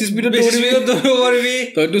উইমেনতকে বেছি স্পীডত দৌৰিব পাৰিবি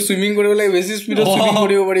তইতো সুইমিং কৰিব লাগে বেছি স্পীডত সুইমিং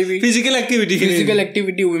কৰিব পাৰিবি ফিজিক্যাল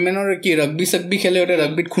এক্টিভিটি উইমেনৰ কি ৰাগবি খেলে ওটা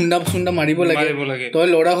ৰাগবিত খুন্দা মাৰিব লাগে তই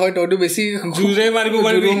লৰা হয় তইতো বেছি জুৰে মাৰিব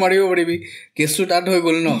পাৰিবি কেছটো তাত হৈ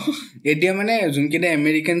গ'ল ন এতিয়া মানে যোনকেইটা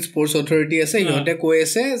আমেৰিকান স্পৰ্টছ অথৰিটি আছে সিহঁতে কৈ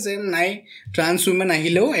আছে যে নাই ট্ৰান্স উইমেন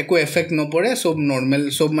আহিলেও একো এফেক্ট নপৰে সব নৰ্মেল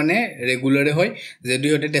সব মানে ৰেগুলাৰে হয় যদি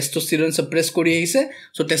সিহঁতে টেষ্টষ্টেৰন ছাপ্ৰেছ কৰি আহিছে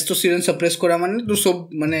চ' টেষ্টষ্টেৰন ছাপ্ৰেছ কৰা মানে তোৰ সব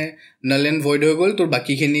মানে নাল এণ্ড ভইড হৈ গ'ল তোৰ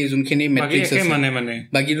বাকীখিনি যোনখিনি মেট্ৰিক্স আছে মানে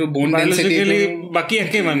বাকী তোৰ বোন ডেন্সিটি বাকী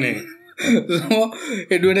একে মানে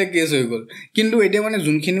এইটো এটা কেছ হৈ গ'ল কিন্তু এতিয়া মানে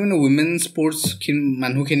যোনখিনি মানে উইমেন স্পৰ্টছ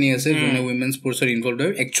মানুহখিনি আছে যোনে উইমেন স্পৰ্টছত ইনভলভ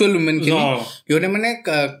হয় একচুৱেল উইমেনখিনি সিহঁতে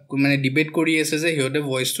মানে ডিবেট কৰি আছে যে সিহঁতে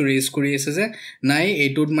ভইচটো ৰেজ কৰি আছে যে নাই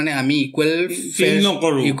এইটোত মানে আমি ইকুৱেল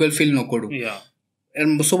ফিল নকৰোঁ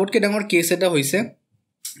চবতকৈ ডাঙৰ কেছ এটা হৈছে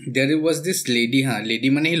there was this lady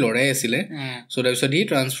মানে হি লৰাই আছিলে so তাৰপিছত হি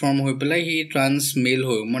ট্ৰান্সফৰ্ম হৈ পেলাই হি ট্ৰান্স মেল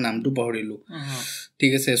হৈ মই নামটো পাহৰিলোঁ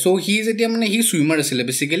ঠিক আছে চ' হি যেতিয়া মানে হি ছুইমাৰ আছিলে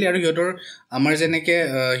বেচিকেলি আৰু সিহঁতৰ আমাৰ যেনেকৈ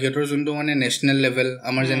সিহঁতৰ যোনটো মানে নেশ্যনেল লেভেল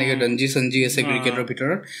আমাৰ যেনেকৈ ৰঞ্জি সঞ্জি আছে ক্ৰিকেটৰ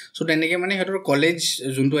ভিতৰত চ' তেনেকৈ মানে সিহঁতৰ কলেজ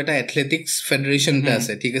যোনটো এটা এথলেটিক্স ফেডাৰেশ্যন এটা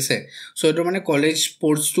আছে ঠিক আছে চ' সিহঁতৰ মানে কলেজ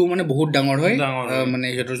স্পৰ্টছটো মানে বহুত ডাঙৰ হয় মানে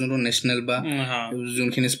সিহঁতৰ যোনটো নেশ্যনেল বা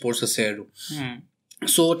যোনখিনি স্পৰ্টছ আছে আৰু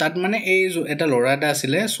চ' তাত মানে এই এটা ল'ৰা এটা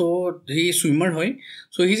আছিলে চ' সি ছুইমাৰ হয়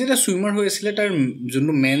চ' সি যেতিয়া ছুইমাৰ হৈ আছিলে তাৰ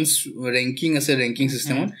যোনটো মেন্স ৰেংকিং আছে ৰেংকিং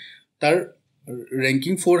ছিষ্টেমত তাৰ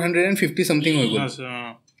ৰেংকিং 450 something হৈ গ'ল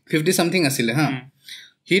 50 something আছিলে হা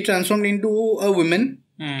হি ট্ৰান্সফৰ্মড ইনটু আ উইমেন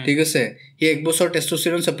ঠিক আছে সি 1 বছৰ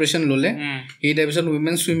টেষ্টষ্টেৰন ছাপ্ৰেশ্যন ল'লে সি তাৰপিছত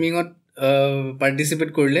উইমেন ছুইমিঙত পাৰ্টিচিপেট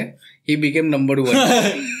কৰিলে হি বিকেম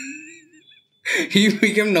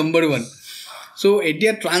নম্বৰ 1 চ'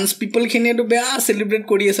 এতিয়া ট্ৰান্স পিপলখিনিয়েতো বেয়া চেলিব্ৰেট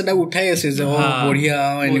কৰি আছে তাক উঠাই আছে যে বঢ়িয়া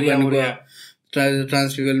এনেকুৱা ট্ৰান্স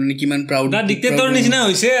পিপল মানে কিমান প্ৰাউড ডিক্টেটৰ নিচিনা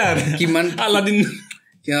হৈছে আৰু কিমান আলাদিন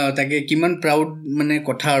তাকে কিমান প্ৰাউড মানে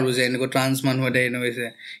কথা আৰু যে এনেকুৱা ট্ৰান্স মানুহ এটা এনেকুৱা হৈছে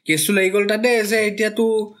কেছটো লাগি গ'ল তাতে যে এতিয়াতো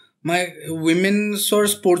উইমেনছৰ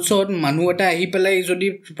স্পৰ্টছত মানুহ এটা আহি পেলাই যদি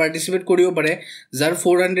পাৰ্টিচিপেট কৰিব পাৰে যাৰ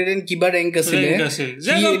 400 কিবা ৰেংক আছিলে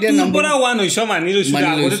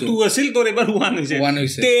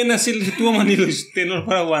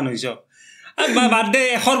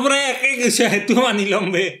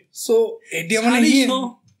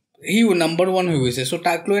সি নম্বৰ 1 হৈ গৈছে চ'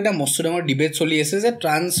 তাক লৈ এটা মস্ত ডাঙৰ ডিবেট চলি আছে যে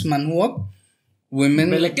ট্ৰান্স মানুহক women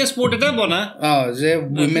বেলেগকে স্পৰ্ট এটা বনা যে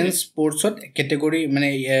women স্পৰ্টছত কেটেগৰী মানে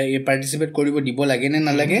পাৰ্টিচিপেট কৰিব দিব লাগে নে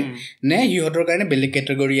নালাগে নে সিহঁতৰ কাৰণে বেলেগ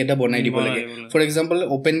কেটেগৰী এটা বনাই দিব লাগে ফৰ এক্সাম্পল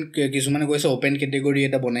ওপেন কিছুমানে কৈছে ওপেন কেটেগৰী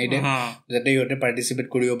এটা বনাই দে যাতে সিহঁতে পাৰ্টিচিপেট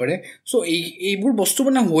কৰিব পাৰে চ' এইবোৰ বস্তু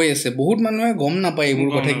মানে হৈ আছে বহুত মানুহে গম নাপায় এইবোৰ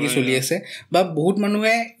কথা কি চলি আছে বা বহুত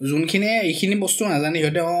মানুহে যোনখিনিয়ে এইখিনি বস্তু নাজানে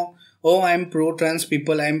সিহঁতে I am pro trans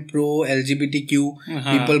people, I am pro LGBTQ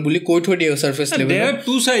people বুলি কৈ থৈ দিয়ে surface level there are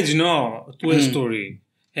two sides no to a story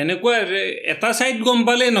এনেকুৱা এটা সাইড গম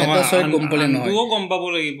পালে নহয় এটা সাইড গম পালে নহয় তুও গম পাব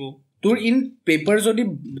লাগিব তোৰ ইন পেপাৰ যদি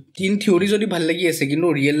তিন থিওৰি যদি ভাল লাগি আছে কিন্তু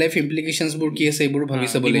ৰিয়েল লাইফ ইমপ্লিকেশনছ বোৰ কি আছে এইবোৰ ভাবি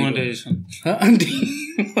চাব লাগিব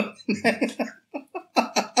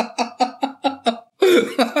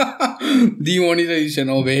demonetization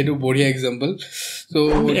of a body example so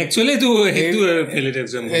actually to valid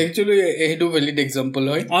example valid example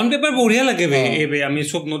hoy on paper boria lage be ebe ami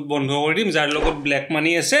sob not bondho kori dim jar logot black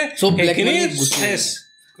money ase so black money yes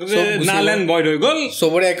nalan boy hoy gol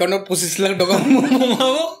sobore account of 25 lakh taka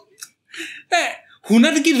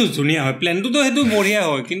hunat ki dunia hoy plan to hetu boria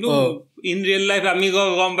hoy kintu in real life ami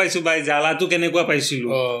gom paisu bai jala tu kenekwa paisilu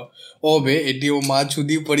be edio ma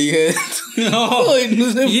chudi padi hai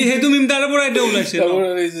ye hetu mimtara pora eta ulaise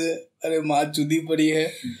are ma chudi padi hai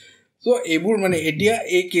so ebur mane etia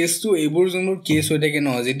ei case tu ebur jonur case hoy thake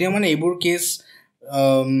no jetia mane ebur case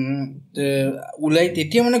ulai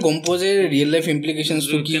tetia mane gompo je real life implications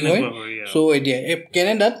tu ki hoy so etia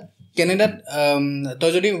Canada to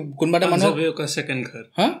jodi kunbata manu ka second ghar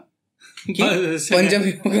ha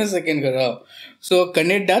Punjabi ka second ghar so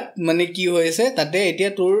Canada mane ki hoise tate etia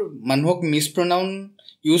tur manhok mispronoun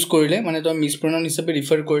use korile mane to mispronoun hisabe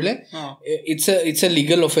refer korile it's a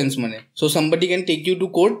legal offense mane so somebody can take you to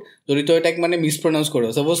court jodi to attack mane mispronounce koro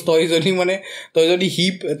suppose toy jodi he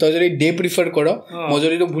toy jodi they prefer koro mo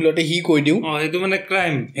jodi to bhulote he koi diu etu mane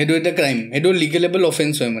crime etu eta crime etu legalable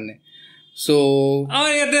offense hoy mane so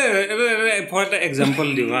for example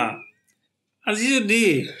diu ha আজি jodi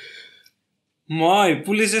মই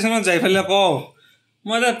police স্টেশনত যাই ফেলে কও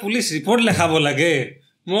মই এটা police report লেখাব লাগে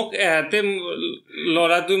মোক এতে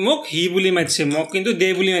লৰাটো মোক হি বুলি মাতিছে মোক কিন্তু দে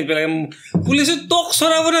বুলি মাতিব লাগে পুলিশে তোক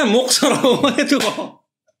সৰাব না মোক সৰাব এটো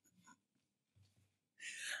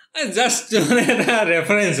জাস্ট এটা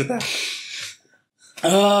ৰেফাৰেন্স এটা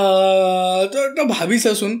তো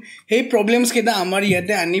ভাবিছাচোন সেই প্ৰব্লেমছ কেইটা আমাৰ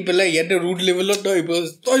ইয়াতে আনি পেলাই ইয়াতে ৰুট লেভেলত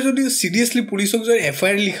তই যদি চিৰিয়াছলি পুলিচক যদি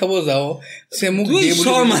এফআইআৰ লিখাব যাও সে মোক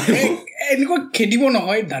এনেকুৱা খেদিব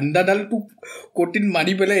নহয় ধান্দাডাল তোক কটিন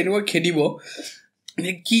মাৰি পেলাই এনেকুৱা খেদিব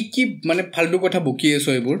কি মানে ফাল্টু কথা বকি আছো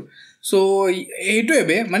এইবোৰ চ'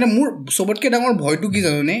 এইটোৱে মানে মোৰ চবতকৈ ডাঙৰ ভয়টো কি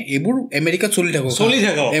জানোনে এইবোৰ আমেৰিকাত চলি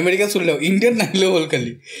থাকক ইণ্ডিয়াত নাহিলেও হ'ল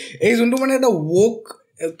খালি এই যোনটো মানে এটা ৱক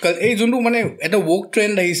এই যোনটো মানে এটা ৱৰ্ক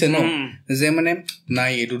ট্ৰেণ্ড আহিছে ন যে মানে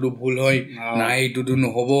নাই এইটোতো ভুল হয় নাই এইটোতো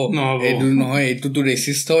নহ'ব এইটো নহয় এইটোতো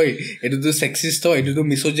ৰেচিষ্ট হয় এইটোতো ছেক্সিষ্ট হয় এইটোতো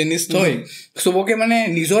মিছ'জেনিষ্ট হয় চবকে মানে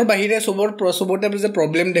নিজৰ বাহিৰে চবতে যে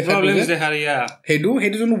প্ৰব্লেম দেখা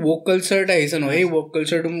সেইটো যোনটো ৱৰ্ক কালচাৰ এটা আহিছে ন এই ৱৰ্ক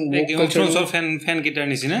কালচাৰটো ফেন কিটাৰ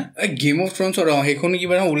নিচিনা গেম অফ থ্ৰনছৰ সেইখন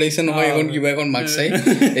কিবা ওলাইছে নহয় এখন কিবা এখন মাক চাই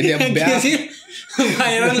এতিয়া বেয়া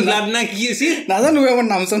নাজানো মই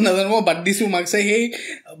নাম চাম নাজানো মই বাদ দিছো মাক চাই সেই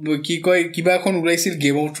কি কয় কিবা এখন ওলাইছিল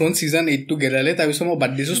গেম অফ থ্ৰনছ ছিজন 8 টো গেলালে তাৰপিছত মই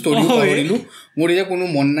বাদ দিছো ষ্টৰিও পাহৰিলো মোৰ এতিয়া কোনো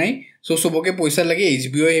মন নাই চ' চবকে পইচা লাগে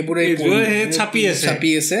HBO সেইবোৰে ছাপি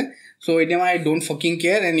আছে চ' এতিয়া আই don't fucking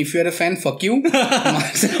care and if U R A fan fuck you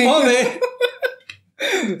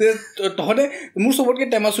তহঁতে মোৰ চবতকে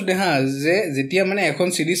টেমা চুটে হা যে যেতিয়া মানে এখন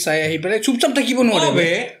চিৰিজ চাই আহি পেলাই চুপচাপ থাকিব নোৱাৰে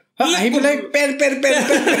আহি পেলাই পেৰ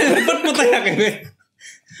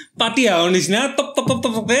পাতি আহৰ নিচিনা টপ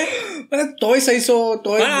মানে তই চাইছ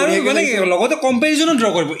তই মানে লগতে কম্পেৰিজনো ড্ৰ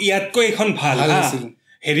কৰিব ইয়াতকৈ এখন ভাল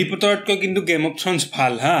হেৰি পটাৰতকৈ কিন্তু গেম অফ থ্ৰনছ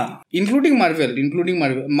ভাল হা ইনক্লুডিং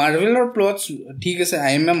মাৰ্ভেলৰ প্লটছ ঠিক আছে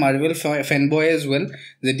I M A Marvel fan boy as well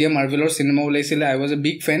যেতিয়া মাৰ্ভেলৰ চিনেমা ওলাইছিলে আই ৱাজ এ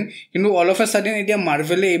বিগ ফেন কিন্তু অল অফ এ ছাডেন এতিয়া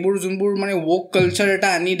মাৰ্ভেলে এইবোৰ যোনবোৰ মানে ৱৰ্ক কালচাৰ এটা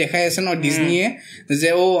আনি দেখাই আছে ন ডিজনীয়ে যে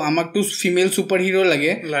আমাকতো ফিমেল ছুপাৰ হিৰো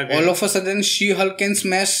লাগে all of A sudden Shi Hulk can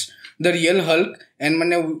smash the real Hulk and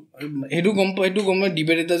মানে সেইটো গম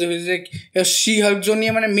ডিবেট এটা যে হৈছে শ্বি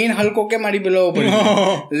হাল্কজনীয়ে মানে মেইন হাল্ককে মাৰি পেলাব পাৰিব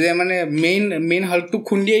যে মানে মেইন হাল্কটো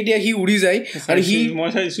খুন্দিয়াই দিয়া সি উৰি যায় আৰু সি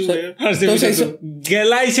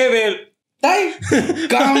গেলাইছে তাই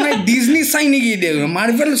কাম নাই ডিজনী চাই নেকি এতিয়া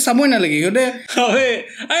মাৰ্ভেল চাবই নালাগে সিহঁতে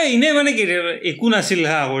এনেই মানে কি একো নাছিল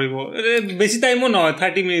হা কৰিব বেছি টাইমো নহয়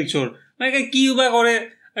 30 মিনিটছৰ মানে কি বা কৰে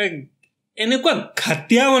এনেকুৱা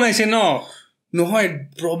ঘাটিয়া বনাইছে ন নহয়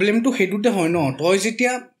প্ৰব্লেমটো সেইটোতে হয় ন তই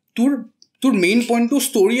যেতিয়া তোৰ মেইন পইণ্টটো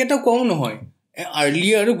ষ্টৰি এটা কওঁ নহয়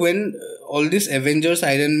earlier when all this Avengers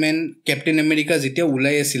iron man captain America যেতিয়া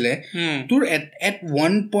ওলাই আছিলে তোৰ এট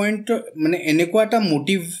ওৱান পইণ্ট মানে এনেকুৱা এটা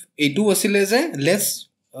মটিভ এইটো আছিলে যে let's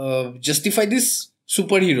justify this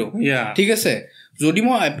super hero ঠিক আছে যদি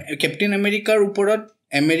মই কেপ্টেইন আমেৰিকাৰ ওপৰত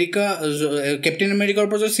কেপ্টেইন আমেৰিকাৰ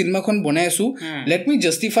ওপৰত চিনেমাখন বনাই আছো লেট মি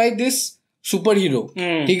জাষ্টিফাই দিছ ছুপাৰ হিৰো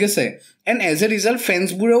ঠিক আছে এণ্ড এজ এ ৰিজাল্ট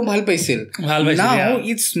ফেন্সবোৰেও ভাল পাইছিল নাও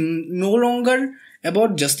it's no' longer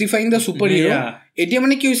about জাষ্টিফাইং the super hero এতিয়া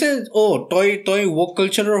মানে কি হৈছে তই ৱৰ্ক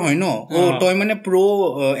কালচাৰৰ হয় ন তই মানে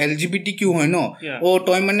LGBTQ হয় ন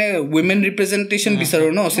তই মানে উইমেন ৰিপ্ৰেজেণ্টেশ্যন বিচাৰ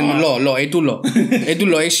ন চিনেমা এইটো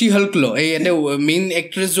ল শ্বি হাল্ক ল এই ইয়াতে মেইন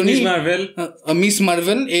এক্ট্ৰেছজনী মিছ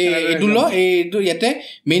মাৰ্ভেল এইটো এইটো ইয়াতে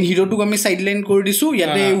মেইন হিৰোটোক আমি চাইডলাইন কৰি দিছো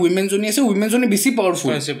ইয়াতে উইমেনজনী আছে উইমেনজনী বেছি পাৱাৰফুল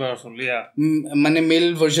মানে মেল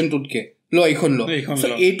ভাৰ্জনটোতকে এইখন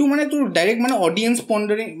এইটো মানে তোৰ ডাইৰেক্ট মানে অডিয়েন্স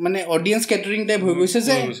পণ্ডাৰিং মানে অডিয়েন্স কেটাৰিং টাইপ হৈ গৈছে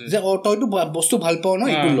যে তইতো বস্তু ভাল পাৱ ন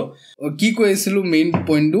এইটো কি কৈ আছিলো মেইন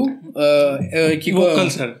পইণ্টটো কি কয়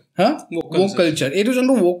ৱৰ্ক কালচাৰ এইটো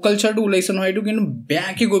যোনটো ৱৰ্ক কালচাৰটো ওলাইছে নহয় এইটো কিন্তু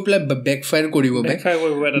বেয়াকে গৈ পেলাই বেকফায়াৰ কৰিব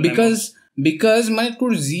বিকজ মানে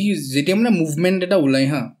তোৰ যেতিয়া মানে মুভমেণ্ট এটা ওলাই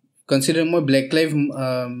হা কনচিডাৰ মই ব্লেক লাইভ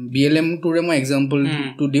BLM টোৰে মই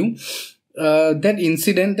এক্সাম্পলটো দিওঁ that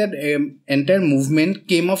incident, that entire movement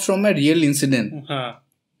came up from a real incident.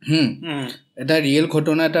 এটা ৰিয়েল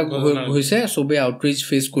ঘটনা এটা হৈছে চবে আউটৰিচ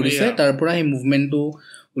ফেচ কৰিছে তাৰ পৰা সেই মুভমেণ্টটো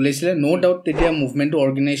ওলাইছিলে ন' ডাউট তেতিয়া মুভমেণ্টটো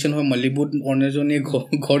অৰ্গেনাইজেশ্যন হয় মলিউড অৰ্ণেজনীয়ে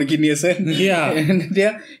ঘৰ কিনি আছে এতিয়া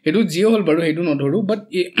সেইটো যিয়ে হ'ল বাৰু সেইটো নধৰো বাট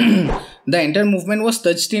the entire movement was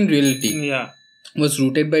touched in reality was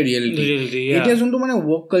rooted by reality. এতিয়া যোনটো মানে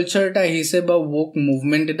ৱৰ্ক কালচাৰ এটা আহিছে বা ৱৰ্ক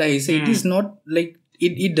মুভমেণ্ট এটা আহিছে it is not like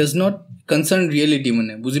it does not concern reality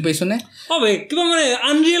মানে বুজি পাইছো নে কিবা মানে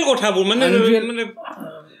আনৰিয়েল কথাবোৰ মানে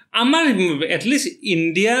আমাৰ এটলিষ্ট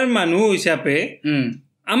ইণ্ডিয়াৰ মানুহ হিচাপে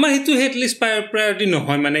আমাৰ সেইটো এটলিষ্ট প্ৰায়ৰিটি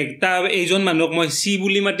নহয় মানে এইজন মানুহক মই চি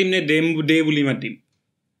বুলি মাতিম নে ডে বুলি মাতিম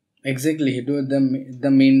একজেক্টলি সেইটো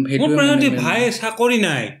দ্য মেইন প্ৰায়ৰিটি ভাই চাকৰি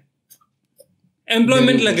নাই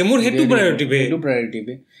এমপ্লয়মেণ্ট লাগে মোৰ সেইটো প্ৰায়ৰিটি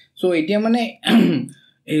চ' এতিয়া মানে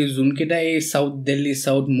এই যোনকেইটা এই চাউথ দিল্লী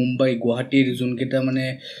চাউথ মুম্বাই গুৱাহাটীৰ যোনকেইটা মানে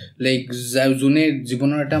লাইক যোনে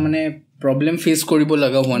জীৱনৰ এটা মানে প্ৰব্লেম ফেচ কৰিব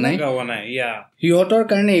লগা হোৱা নাই সিহঁতৰ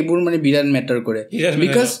কাৰণে এইবোৰ মানে বিৰাট মেটাৰ কৰে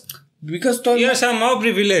বিকজ তই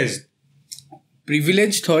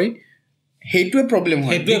প্ৰিভিলেজড হয় সেইটোৱে প্ৰব্লেম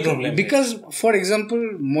হয় বিকজ ফৰ এক্সাম্পল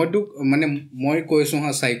মই কৈছোঁ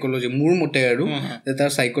হা চাইক'লজি মোৰ মতে আৰু তাৰ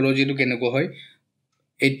চাইক'লজিটো কেনেকুৱা হয়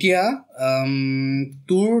এতিয়া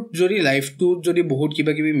তোৰ যদি লাইফটোত যদি বহুত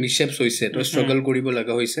কিবা কিবি মিছএপছ হৈছে তই ষ্ট্ৰাগল কৰিব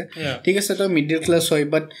লগা হৈছে ঠিক আছে তই মিডিল ক্লাছ হয়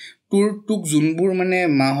বাট তোক যোনবোৰ মানে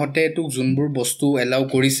মাহঁতে তোক যোনবোৰ বস্তু এলাউ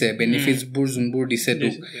কৰিছে বেনিফিটছবোৰ যোনবোৰ দিছে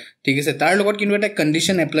তোক ঠিক আছে তাৰ লগত কিন্তু এটা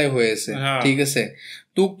কণ্ডিশ্যন এপ্লাই হৈ আছে ঠিক আছে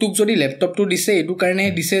তোক যদি ল্যাপটপটো দিছে এটু কাৰণে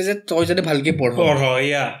দিছে যে তই যাতে ভালকে পঢ়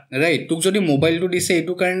ৰাইট তোক যদি মোবাইলটো দিছে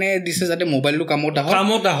এটু কাৰণে দিছে যাতে মোবাইলটো কামত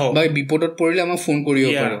আহ বা বিপদত পৰিলে আমাক ফোন কৰিব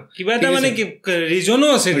পাৰো কিবা এটা মানে ৰিজনো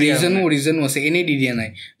আছে এনে দিয়া নাই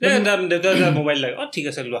মোবাইল লাগে ঠিক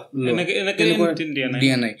আছে লোৱা এনেকে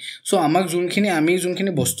দিয়া নাই সো আমাক আমি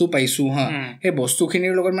যোনখিনি বস্তু পাইছো হা সেই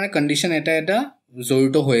বস্তুখিনিৰ লগত মানে কণ্ডিশ্যন এটা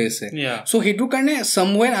জড়িত হৈ আছে সো হেতু কাৰণে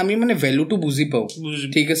সামৱেৰ আমি মানে ভ্যালুটো বুজি পাও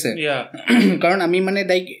ঠিক আছে কাৰণ আমি মানে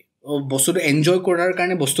লাইক বস্তুটো এনজয় কৰাৰ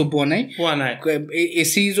কাৰণে বস্তু পোৱা নাই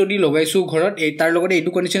এসি যদি লগাইছো ঘৰত তাৰ লগতে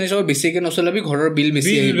এইটো কণ্ডিশ্যন আছে বেছিকে নচলাবি ঘৰৰ বিল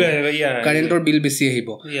বেছি আহিব কাৰেণ্টৰ বিল বেছি আহিব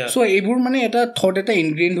সো এইবোৰ মানে এটা থট এটা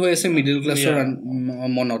ইনগ্ৰেইনড হৈ আছে মিডল ক্লাছৰ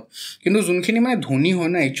মনত কিন্তু যোনখিনি মানে ধনী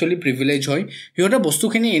হয় না একচুয়ালি প্ৰিভিলেজ হয় সিহঁতে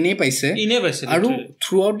বস্তুখিনি এনেই পাইছে আৰু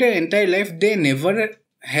through out there entire life De never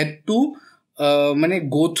head to মানে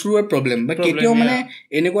গো থ্ৰু আ প্ৰবলেম বা কেতিয়াও মানে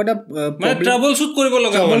এনেকুৱা এটা ট্ৰাবল শুট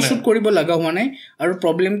কৰিব লগা হোৱা নাই আৰু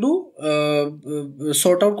প্ৰবলেমটো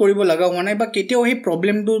সৰ্ট আউট কৰিব লগা হোৱা নাই বা কেতিয়াও সেই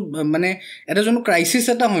প্ৰবলেমটো মানে এটা যোন ক্ৰাইচিছ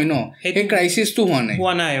এটা হয় ন সেই ক্ৰাইচিছটো হোৱা নাই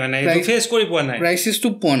মানে ফেচ কৰি পোৱা নাই ক্ৰাইচিছটো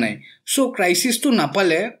পোৱা নাই সো ক্ৰাইচিছটো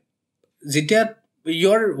নাপালে যেতিয়া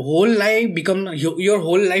your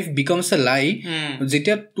whole life becomes a lie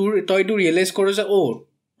যেতিয়া তইটো ৰিয়েলাইজ কৰে যে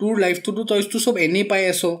তোৰ লাইফটো তইটো সব এনেই পাই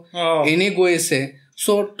আছো এনেই গৈ আছে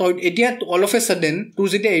সো তই এতিয়া অল অফ এ সাডেন তোৰ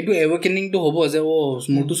যেতিয়া এইটো এৱেকেনিংটো হ'ব যে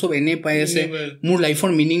মোৰটো সব এনেই পাই আছে মোৰ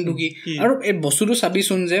লাইফৰ মিনিংটো কি আৰু এই বস্তুটো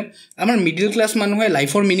চাবিচোন যে আমাৰ মিডল ক্লাছ মানুহে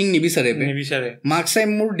লাইফৰ মিনিং নিবিচাৰে মাক চাই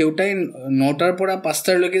মোৰ দেউতাই 9টাৰ পৰা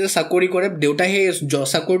 5টাৰ লৈকে যে চাকৰি কৰে দেউতাই সেই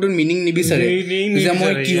চাকৰিটোৰ মিনিং নিবিচাৰে যে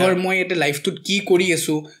মই এটা লাইফটোত কি কৰি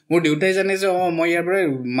আছো মোৰ দেউতাই জানে যে মই ইয়াৰ পৰা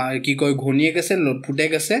কি কয় ঘনিয়েক আছে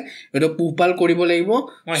ফুটেক আছে এটা পোহপাল কৰিব লাগিব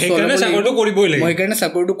মই সেইকাৰণে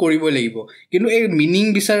চাকৰিটো কৰিবই লাগিব কিন্তু এই মিনিং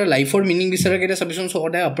বিচাৰে লাইফৰ মিনিং বিচাৰে কেইটা চাবিচোন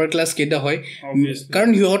সদায় আপাৰ ক্লাছ কেইটা হয় কাৰণ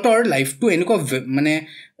সিহঁতৰ লাইফটো এনেকুৱা মানে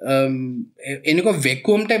এনেকুৱা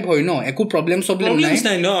ভেকুৱাম টাইপ হয় ন একো প্ৰবলেম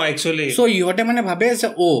নাই ন একচুয়ালি সো ইহঁতে মানে ভাবে যে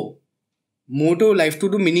মোৰটো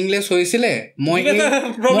লাইফটো মিনিংলেছ হৈছিলে মই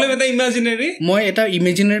এটা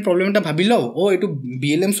ইমেজিনাৰী প্ৰবলেম এটা ভাবি লওঁ এইটো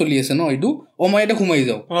BLM চলি আছে ন এইটো মই এটা সোমাই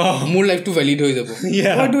যাওঁ মোৰ লাইফটো ভ্যালিড হৈ যাব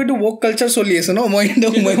এইটো ৱৰ্ক কালচাৰ চলি আছে ন মই এটা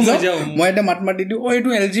সোমাই যাওঁ মই এটা মাতি দিওঁ এইটো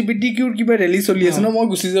LGBTQ কিবা ৰেলী চলি আছে ন মই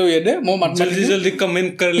গুচি যাওঁ ইয়াতে মই জলদি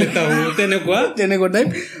কমেন্ট কৰি লেতা হওঁ তেনেকুৱা টাইপ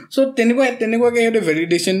সো তেনেকুৱাকে সিহঁতে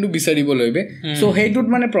ভেলিডেশ্যনটো বিচাৰিব লইবে সো সেইটোত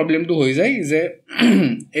মানে প্ৰবলেমটো হৈ যায় যে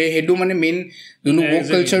সেইটো মানে মেইন যোনটো ৱৰ্ক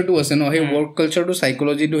কালচাৰটো আছে ন সেই ৱৰ্ক কালচাৰটো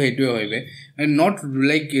সাইকোলজিটো সেইটোৱে হয়বে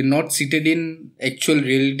not seated in actual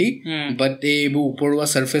reality but এইবোৰ ওপৰুৱা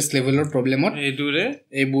সাৰফেস লেভেলৰ প্ৰবলেমত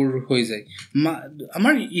এইবোৰ হৈ যায়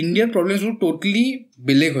আমাৰ ইণ্ডিয়াৰ প্ৰবলেমবোৰ টোটালি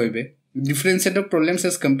বেলেগ হয়বে different set of problems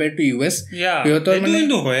as compared to US সিহঁতৰ মানে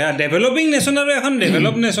এইটো হয় ডেভেলপিং নেশ্যন আৰু এখন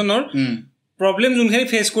ডেভেলপ নেশ্যনৰ প্ৰবলেম যোনখিনি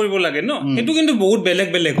ফেচ কৰিব লাগে ন সেইটো কিন্তু বহুত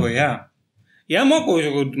বেলেগ হয় মই কৈছো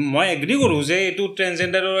মই এগ্ৰি কৰো যে এইটো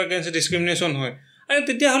ট্ৰান্সজেন্ডাৰৰ এগেইনষ্ট ডিসক্ৰিমিনেশ্যন হয় আৰু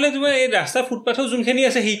তেতিয়াহ'লে তোমাৰ এই ৰাস্তা ফুটপাথৰ যোনখিনি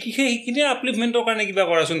আছে সেইখিনি আপলিফমেণ্টৰ কাৰণে কিবা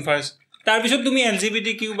কৰাচোন ফাৰ্ষ্ট তাৰপিছত তুমি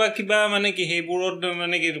LGBTQ বা কিবা মানে কি সেইবোৰত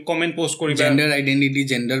মানে কি কমেন্ট পোষ্ট কৰিবা জেন্ডাৰ আইডেন্টিটি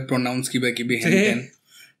জেন্ডাৰ প্ৰনাউন্স কিবা হেন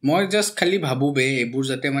মই জাষ্ট খালি ভাবো এইবোৰ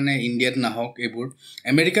যাতে মানে ইণ্ডিয়াত নাহক এইবোৰ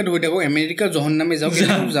আমেৰিকাত হৈ থাকক আমেৰিকা জহন্নামে যাওক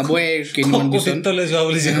যাবই কেইদিনমান পিছত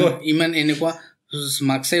ইমান এনেকুৱা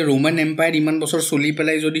মাৰ্কছে ৰোমান এম্পায়াৰ ইমান বছৰ চলি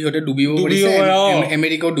পেলাই যদি সিহঁতে ডুবিব পাৰিছে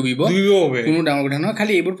আমেৰিকাও ডুবিব কোনো ডাঙৰ কথা নহয়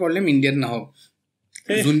খালি এইবোৰ প্ৰব্লেম ইণ্ডিয়াত নাহক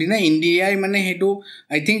যোনদিনা ইণ্ডিয়াই মানে সেইটো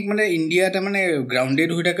আই থিংক মানে ইণ্ডিয়া এটা মানে গ্ৰাউণ্ডেড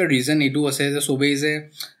হৈ থকাৰ ৰিজন এইটো আছে যে চবেই যে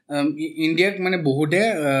ইণ্ডিয়াক মানে বহুতে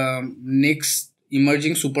নেক্সট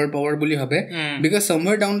emerging superpower বুলি ভাবে because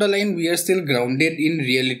somewhere down the line we are still grounded in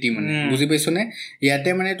reality মানে বুজি পাইছো নে ইয়াতে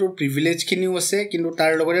মানে তোৰ প্ৰিভিলেজ খিনিও আছে কিন্তু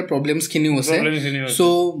তাৰ লগতে প্ৰবলেমছ খিনিও আছে সো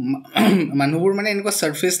মানুহবোৰ মানে এনেকুৱা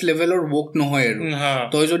সাৰফেস লেভেলৰ ৱৰ্ক নহয় আৰু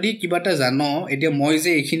তই যদি কিবা এটা জানো এতিয়া মই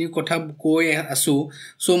যে এইখিনি কথা কৈ আছো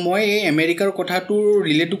সো মই এই আমেৰিকাৰ কথাটো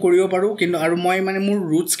ৰিলেট কৰিব পাৰো কিন্তু আৰু মই মানে মোৰ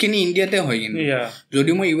ৰুটছ খিনি ইণ্ডিয়াতে হয় কিন্তু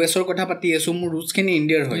যদি মই US ৰ কথা পাতি আছো মোৰ ৰুটছ খিনি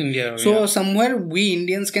ইণ্ডিয়াৰ হয় so somewhere we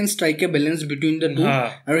Indians can strike a balance between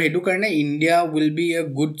আৰু হেতু কাৰণে India will B a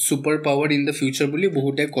good super power in the future বুলি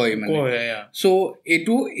বহুতে কয় মানে সো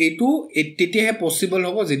এইটো তেতিয়াহে পচিবল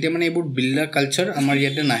হ'ব যেতিয়া মানে এইবোৰ বিল্ডাৰ কালচাৰ আমাৰ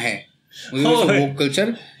ইয়াতে নাহে work culture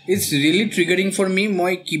it's really triggering for মি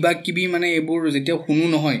মই কিবি মানে এইবোৰ যেতিয়া শুনো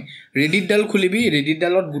নহয় ৰেডিট ডাল খুলিবি ৰেডিট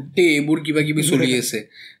ডালত গোটেই এইবোৰ কিবি চলি আছে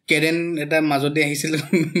কেৰেন এটা মাজতে আহিছিল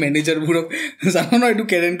মেনেজাৰবোৰক জানো ন এইটো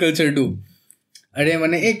কেৰেন কালচাৰটো আৰে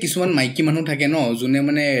মানে এই কিছুমান মাইকী মানুহ থাকে ন যোনে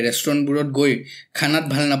মানে ৰেষ্টুৰেণ্টবোৰত গৈ খানাত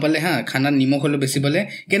ভাল নাপালে হা খানাত নিমখ হ'লে বেছি পালে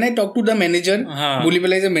কেন I talk to the manager বুলি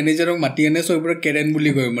পেলাই যে মেনেজাৰক মাতি আনে চ' এইবোৰক কেৰেন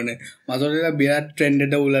বুলি কয় মানে মাজত এটা বিৰাট ট্ৰেণ্ড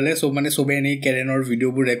এটা ওলালে চ' মানে চবে এনেই কেৰেনৰ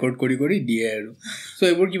ভিডিঅ'বোৰ ৰেকৰ্ড কৰি দিয়ে আৰু চ'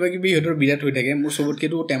 এইবোৰ কিবা কিবি সিহঁতৰ বিৰাট হৈ থাকে মোৰ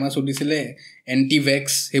চবতকেতো টেমা চলিছিলে এণ্টি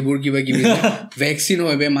ভেক্স সেইবোৰ কিবা কিবি ভেকচিন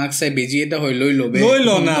হয় বে মাস্ক চাই বেজি এটা হয় লৈ ল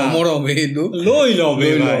নমৰ হবে সেইটো লৈ ল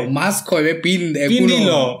মাস্ক হয় বে পিন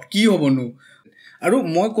কি হ'বনো আৰু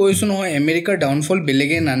মই কৈছো নহয় আমেৰিকাৰ ডাউনফল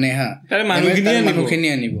বেলেগে নানে হা মানুহখিনি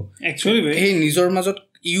আনিব সেই নিজৰ মাজত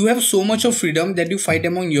you have so much of freedom that you fight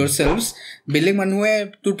among yourselves বেলেগ মানুহে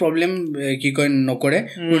তোৰ প্ৰবলেম কি কয় নকৰে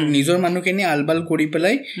নিজৰ মানুহখিনি আলবাল কৰি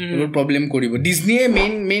পেলাই তোৰ প্ৰবলেম কৰিব ডিজনীয়ে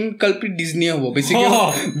মেইন কালপ্ৰিট ডিজনীয়ে হ'ব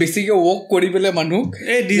বেছিকে ৱক কৰি পেলাই মানুহ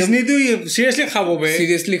এই ডিজনীটো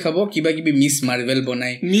চিৰিয়াছলি খাব কিবা কিবি মিছ মাৰ্ভেল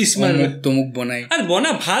বনাই তমুক বনাই আৰু বনা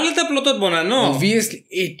ভাল এটা প্লটত বনা ন অবভিয়াছলি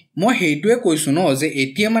মই সেইটোৱে কৈছো ন যে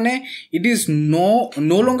এতিয়া মানে it is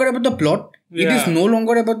no longer about the plot it is no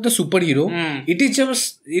longer about the superhero it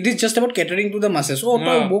is just about catering to the masses to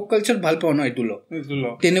woke culture bhal pao na etulo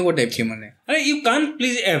teneko type ki mane are you can't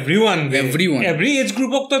please everyone every age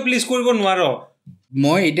group ok to please koribo nwaro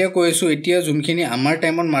মই এটা কৈছো এতিয়া যোনখিনি আমাৰ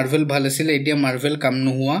টাইমত Marvel ভাল আছিল এতিয়া মাৰ্ভেল কাম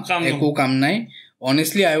নোহোৱা একো কাম নাই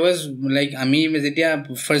honestly I was like আমি যেতিয়া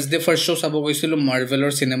first show চাব গৈছিলো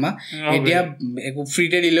মাৰ্ভেলৰ সিনেমা এতিয়া একো ফ্ৰী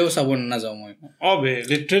ডে দিলেও চাব না যাও মই অবে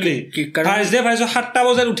লিটাৰালি ফাৰ্স্ট ডে 7টা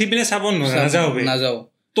বজাত উঠি পিনে চাব না যাও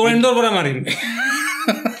টৰেন্টৰ পৰা মাৰিম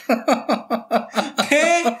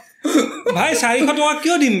ভাই 400 টকা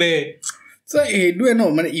কিয় দিম বে So এইটোৱে ন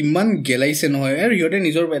মানে ইমান গেলাইছে নহয় আৰু সিহঁতে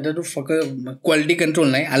নিজৰ এটাটো কোৱালিটি কণ্ট্ৰল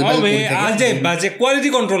নাই বাজে কোৱালিটি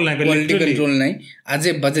কণ্ট্ৰল নাই আজি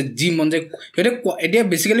বাজে যি মন যায় সিহঁতে এতিয়া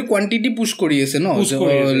বেচিকেলি কোৱান্টিটি পুছ কৰি আছে ন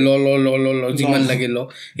ল যিমান লাগে ল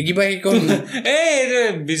কিবা এই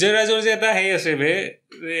বিজয় ৰাজৰ যে এটা হেই আছে বে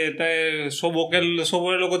এটা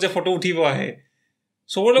চবৰে লগত যে ফটো উঠিব আহে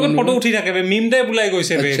চবৰে লগত ফটো উঠি থাকে বে মিম টাইপ ওলাই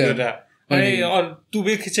গৈছে বে এটা और तू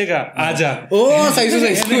भी खींचेगा आजा ओ साइजो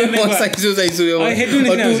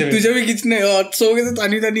तुझे भी खींचने और सो के से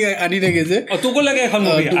आनी लगे से और तू को लगे এখন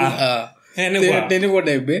মুভি তেনে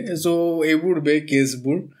কোটা বে সো এবোৰ বে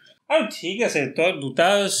কেসবোৰ আৰু ঠিক আছে তো দুটা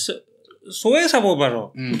সোয়ে চাব পাৰো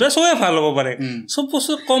দুটা সোয়ে ভাল হ'ব পাৰে সব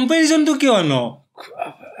কম্পাৰিজন তো কিয় ন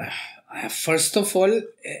First of all,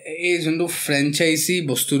 এই যোনটো ফ্ৰেঞ্চাইজি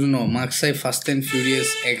বস্তুটো ন মাৰ্কসাই ফাষ্ট এণ্ড ফিউৰিয়াছ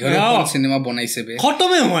 11খন সিনেমা বনাইছে বে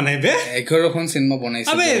খতমে হোৱা নাই বে 11খন সিনেমা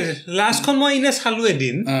বনাইছে আবে লাষ্টখন মই ইনে চালো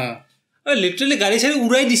এদিন লিটাৰালি গাড়ী চাৰি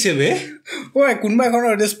উৰাই দিছে বে কোনোবা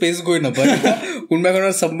এখনৰ স্পেচ গৈ নাপায় কোনোবা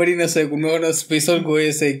এখনৰ সাবমেৰিন আছে কোনোবা এখনৰ স্পেচৰ গৈ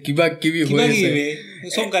আছে কিবা কিবি হৈ আছে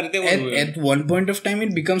সব গাড়ীতে at one point of time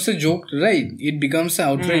it becomes a joke right it becomes an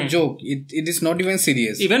outright joke it is not even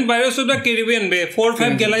serious even Pirates of the Caribbean be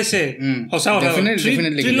 4-5 গেলাইছে হসা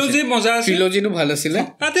definitely trilogy টো ভাল আছিল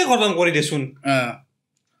তাতে খতম কৰি দেছুন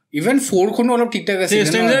even 4 খনো অলপ ঠিকঠাক আছে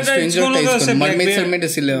Stranger Tides Mermaid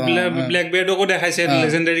আছিল ব্ল্যাক বেয়াৰডকো দেখাইছে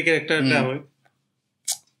লেজেন্ডাৰী ক্যাৰেক্টাৰ এটা হয়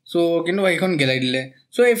সো কিন্তু এইখন গেলাই দিলে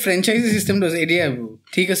সো এই ফ্ৰেঞ্চাইজি সিস্টেমটো এৰিয়া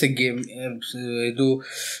ঠিক আছে গেম এইটো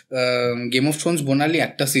গেম অফ থ্ৰোনস বনালি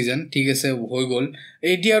 8টা সিজন ঠিক আছে হৈ গল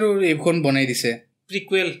এতিয়া আৰু এইখন বনাই দিছে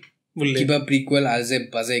প্ৰিকুৱেল বুলে কিবা প্ৰিকুৱেল আজে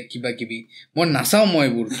বাজে কিবা কিবি মই নাচাও মই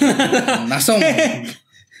এইবোৰ নাচাও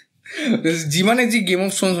যিমানে যি গেম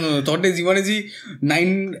অফ থ্ৰোনস তহঁতে যিমানে যি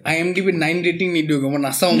 9 IMDb 9 ৰেটিং নিদিও মই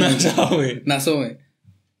নাচাও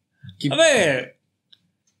আবে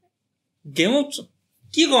গেম অফ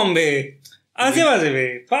কি কম বে আছে বাজে বে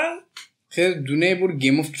পা সে যোনে এইবোৰ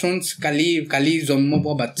গেম অফ থ্ৰোনস কালি জন্ম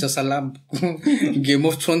পোৱা বাচ্চা চালা গেম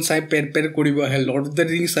অফ থ্ৰোনস চাই পেৰ কৰিব আহে লৰ্ড অফ দ্য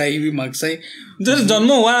ৰিং চাই মাক চাই জন্ম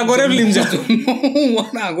হোৱা আগৰে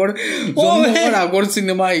ফিল্ম আগৰ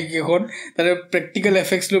চিনেমা এইকেইখন তাৰে প্ৰেক্টিকেল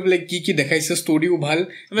এফেক্টছ লৈ পেলাই কি দেখাইছে ষ্টৰিও ভাল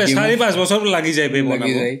 4-5 বছৰ লাগি যায়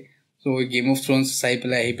চ' গেম অফ থ্ৰোনস চাই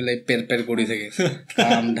পেলাই আহি পেলাই পেৰ কৰি থাকে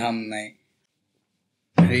কাম ধাম নাই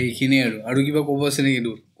এইখিনি আৰু কিবা ক'ব আছে নেকি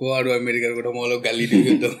তোৰ কোৱা আৰু আমেৰিকাৰ কথা মই অলপ গালি দিওঁ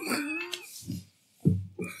কিন্তু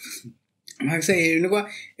মাকছে এনেকুৱা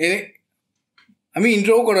আমি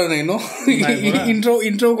ইন্ট্ৰো কৰা নাই ন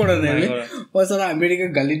ইন্ট্ৰো কৰা নাই মই চালা আমেৰিকা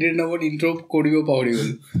গালি দিয়াৰ নামত ইন্ট্ৰো কৰিব পাহৰি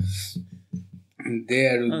গ'ল দে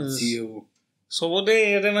আৰু যি হ'ব সবতে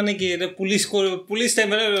এটা মানে কি এটা police type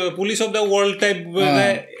police of the world type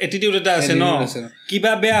attitude এটা আছে ন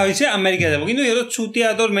কিবা বেয়া হৈছে আমেৰিকা যাব কিন্তু এটো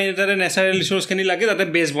ছুটিয়াতৰ মেটাৰে ন্যাচাৰাল ৰিসোৰ্স খিনি লাগে তাতে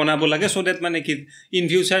বেস বনাব লাগে সো দ্যাট মানে কি ইন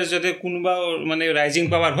ফিউচার যাতে কোনবা মানে রাইজিং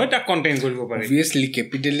পাওয়ার হয় তা কন্টেইন কৰিব পাৰে অবভিয়াসলি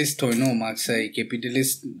ক্যাপিটালিস্ট হয় ন মার্কসাই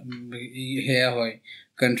ক্যাপিটালিস্ট হেয়া হয়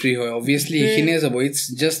country হয় obviously এখিনে যাব it's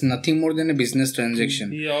just nothing more than a business transaction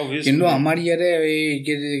কিন্তু আমাৰ ইয়াৰে এই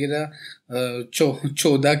কেটা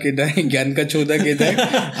চৌদা কেইটা জ্ঞান কা চৌদা কেইটা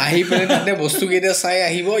আহি পেলাই তাতে বস্তু কেইটা চাই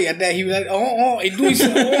আহিব ইয়াতে আহি পেলাই এইটো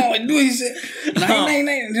হৈছে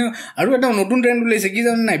নাই আৰু এটা নতুন ট্ৰেণ্ড ওলাইছে কি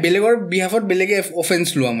জানো নাই বেলেগৰ বিহাফত বেলেগে অফেন্স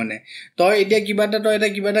লোৱা মানে তই এতিয়া কিবা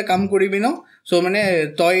এটা কাম কৰিবি ন চ' মানে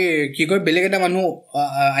তই কি কয় বেলেগ এটা মানুহ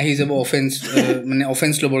আহি যাব অফেন্স মানে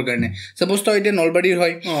অফেন্স ল'বৰ কাৰণে চাপ'জ তই এতিয়া নলবাৰীৰ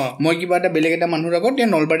হয় মই কিবা এটা বেলেগ এটা মানুহৰ আগত এতিয়া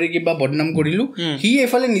নলবাৰীৰ কিবা বদনাম কৰিলোঁ সি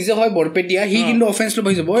এইফালে নিজে হয় বৰপেটীয়া সি কিন্তু অফেন্স ল'ব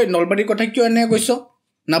যাব নলবাৰীৰ কথা কিয় এনে কৈছ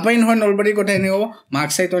নাপাই নহয় নলবাৰীৰ কথা এনে হ'ব মাক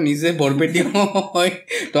চাই তই নিজে বৰপেটীয়া হয়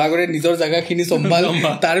তই আগতে নিজৰ জেগাখিনি চম্ভাল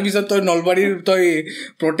তাৰপিছত তই নলবাৰীৰ তই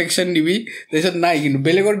প্ৰটেকশ্যন দিবি তাৰপিছত নাই কিন্তু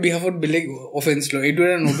বেলেগৰ বিহাফত বেলেগ অফেন্স লয় এইটো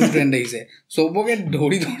এটা নতুন ট্ৰেণ্ড আহিছে চবকে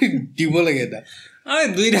ধৰি দিব লাগে এটা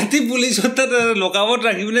 2 ৰাতি পুলিচত লকাবত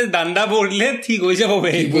ৰাখি পেলাই দাণ্ডা পৰিলে ঠিক হৈ যাব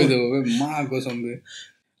মা কচমবে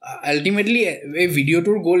আল্টিমেটলি এই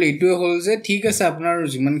ভিডিঅ'টোৰ গ'ল এইটোৱে হ'ল যে ঠিক আছে আপোনাৰ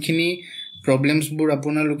যিমানখিনি প্ৰব্লেমছবোৰ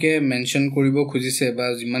আপোনালোকে মেনশ্যন কৰিব খুজিছে বা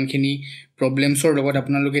যিমানখিনি প্ৰব্লেমছৰ লগত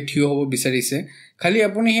আপোনালোকে থিয় হ'ব বিচাৰিছে খালি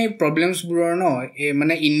আপুনি সেই প্ৰব্লেমছবোৰৰ ন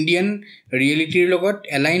মানে ইণ্ডিয়ান ৰিয়েলিটিৰ লগত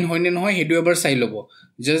এলাইন হয়নে নহয় সেইটো এবাৰ চাই ল'ব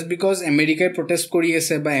জাষ্ট বিকজ আমেৰিকাই প্ৰটেষ্ট কৰি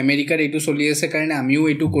আছে বা আমেৰিকাৰ এইটো চলি আছে কাৰণে আমিও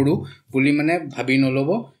এইটো কৰোঁ বুলি মানে ভাবি নল'ব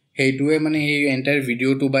সেইটোৱে মানে এই এণ্টায়াৰ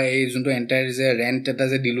ভিডিঅ'টো বা এই যোনটো এণ্টায়াৰ যে ৰেণ্ট এটা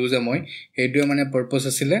যে দিলোঁ যে মই সেইটোৱে মানে পাৰ্পছ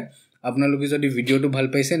আছিলে আপোনালোকে যদি ভিডিঅ'টো ভাল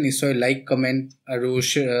পাইছে নিশ্চয় লাইক কমেণ্ট আৰু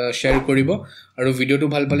শ্বেয়াৰ কৰিব আৰু ভিডিঅ'টো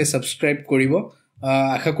ভাল পালে ছাবস্ক্ৰাইব কৰিব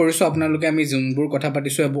আশা কৰিছোঁ আপোনালোকে আমি যোনবোৰ কথা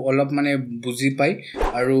পাতিছোঁ অলপ মানে বুজি পায়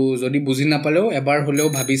আৰু যদি বুজি নাপালেও এবাৰ হ'লেও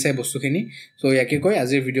ভাবি চাই বস্তুখিনি চ' ইয়াকে কৈ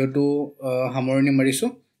আজিৰ ভিডিঅ'টো সামৰণি মাৰিছোঁ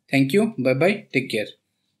thank U bye bye take care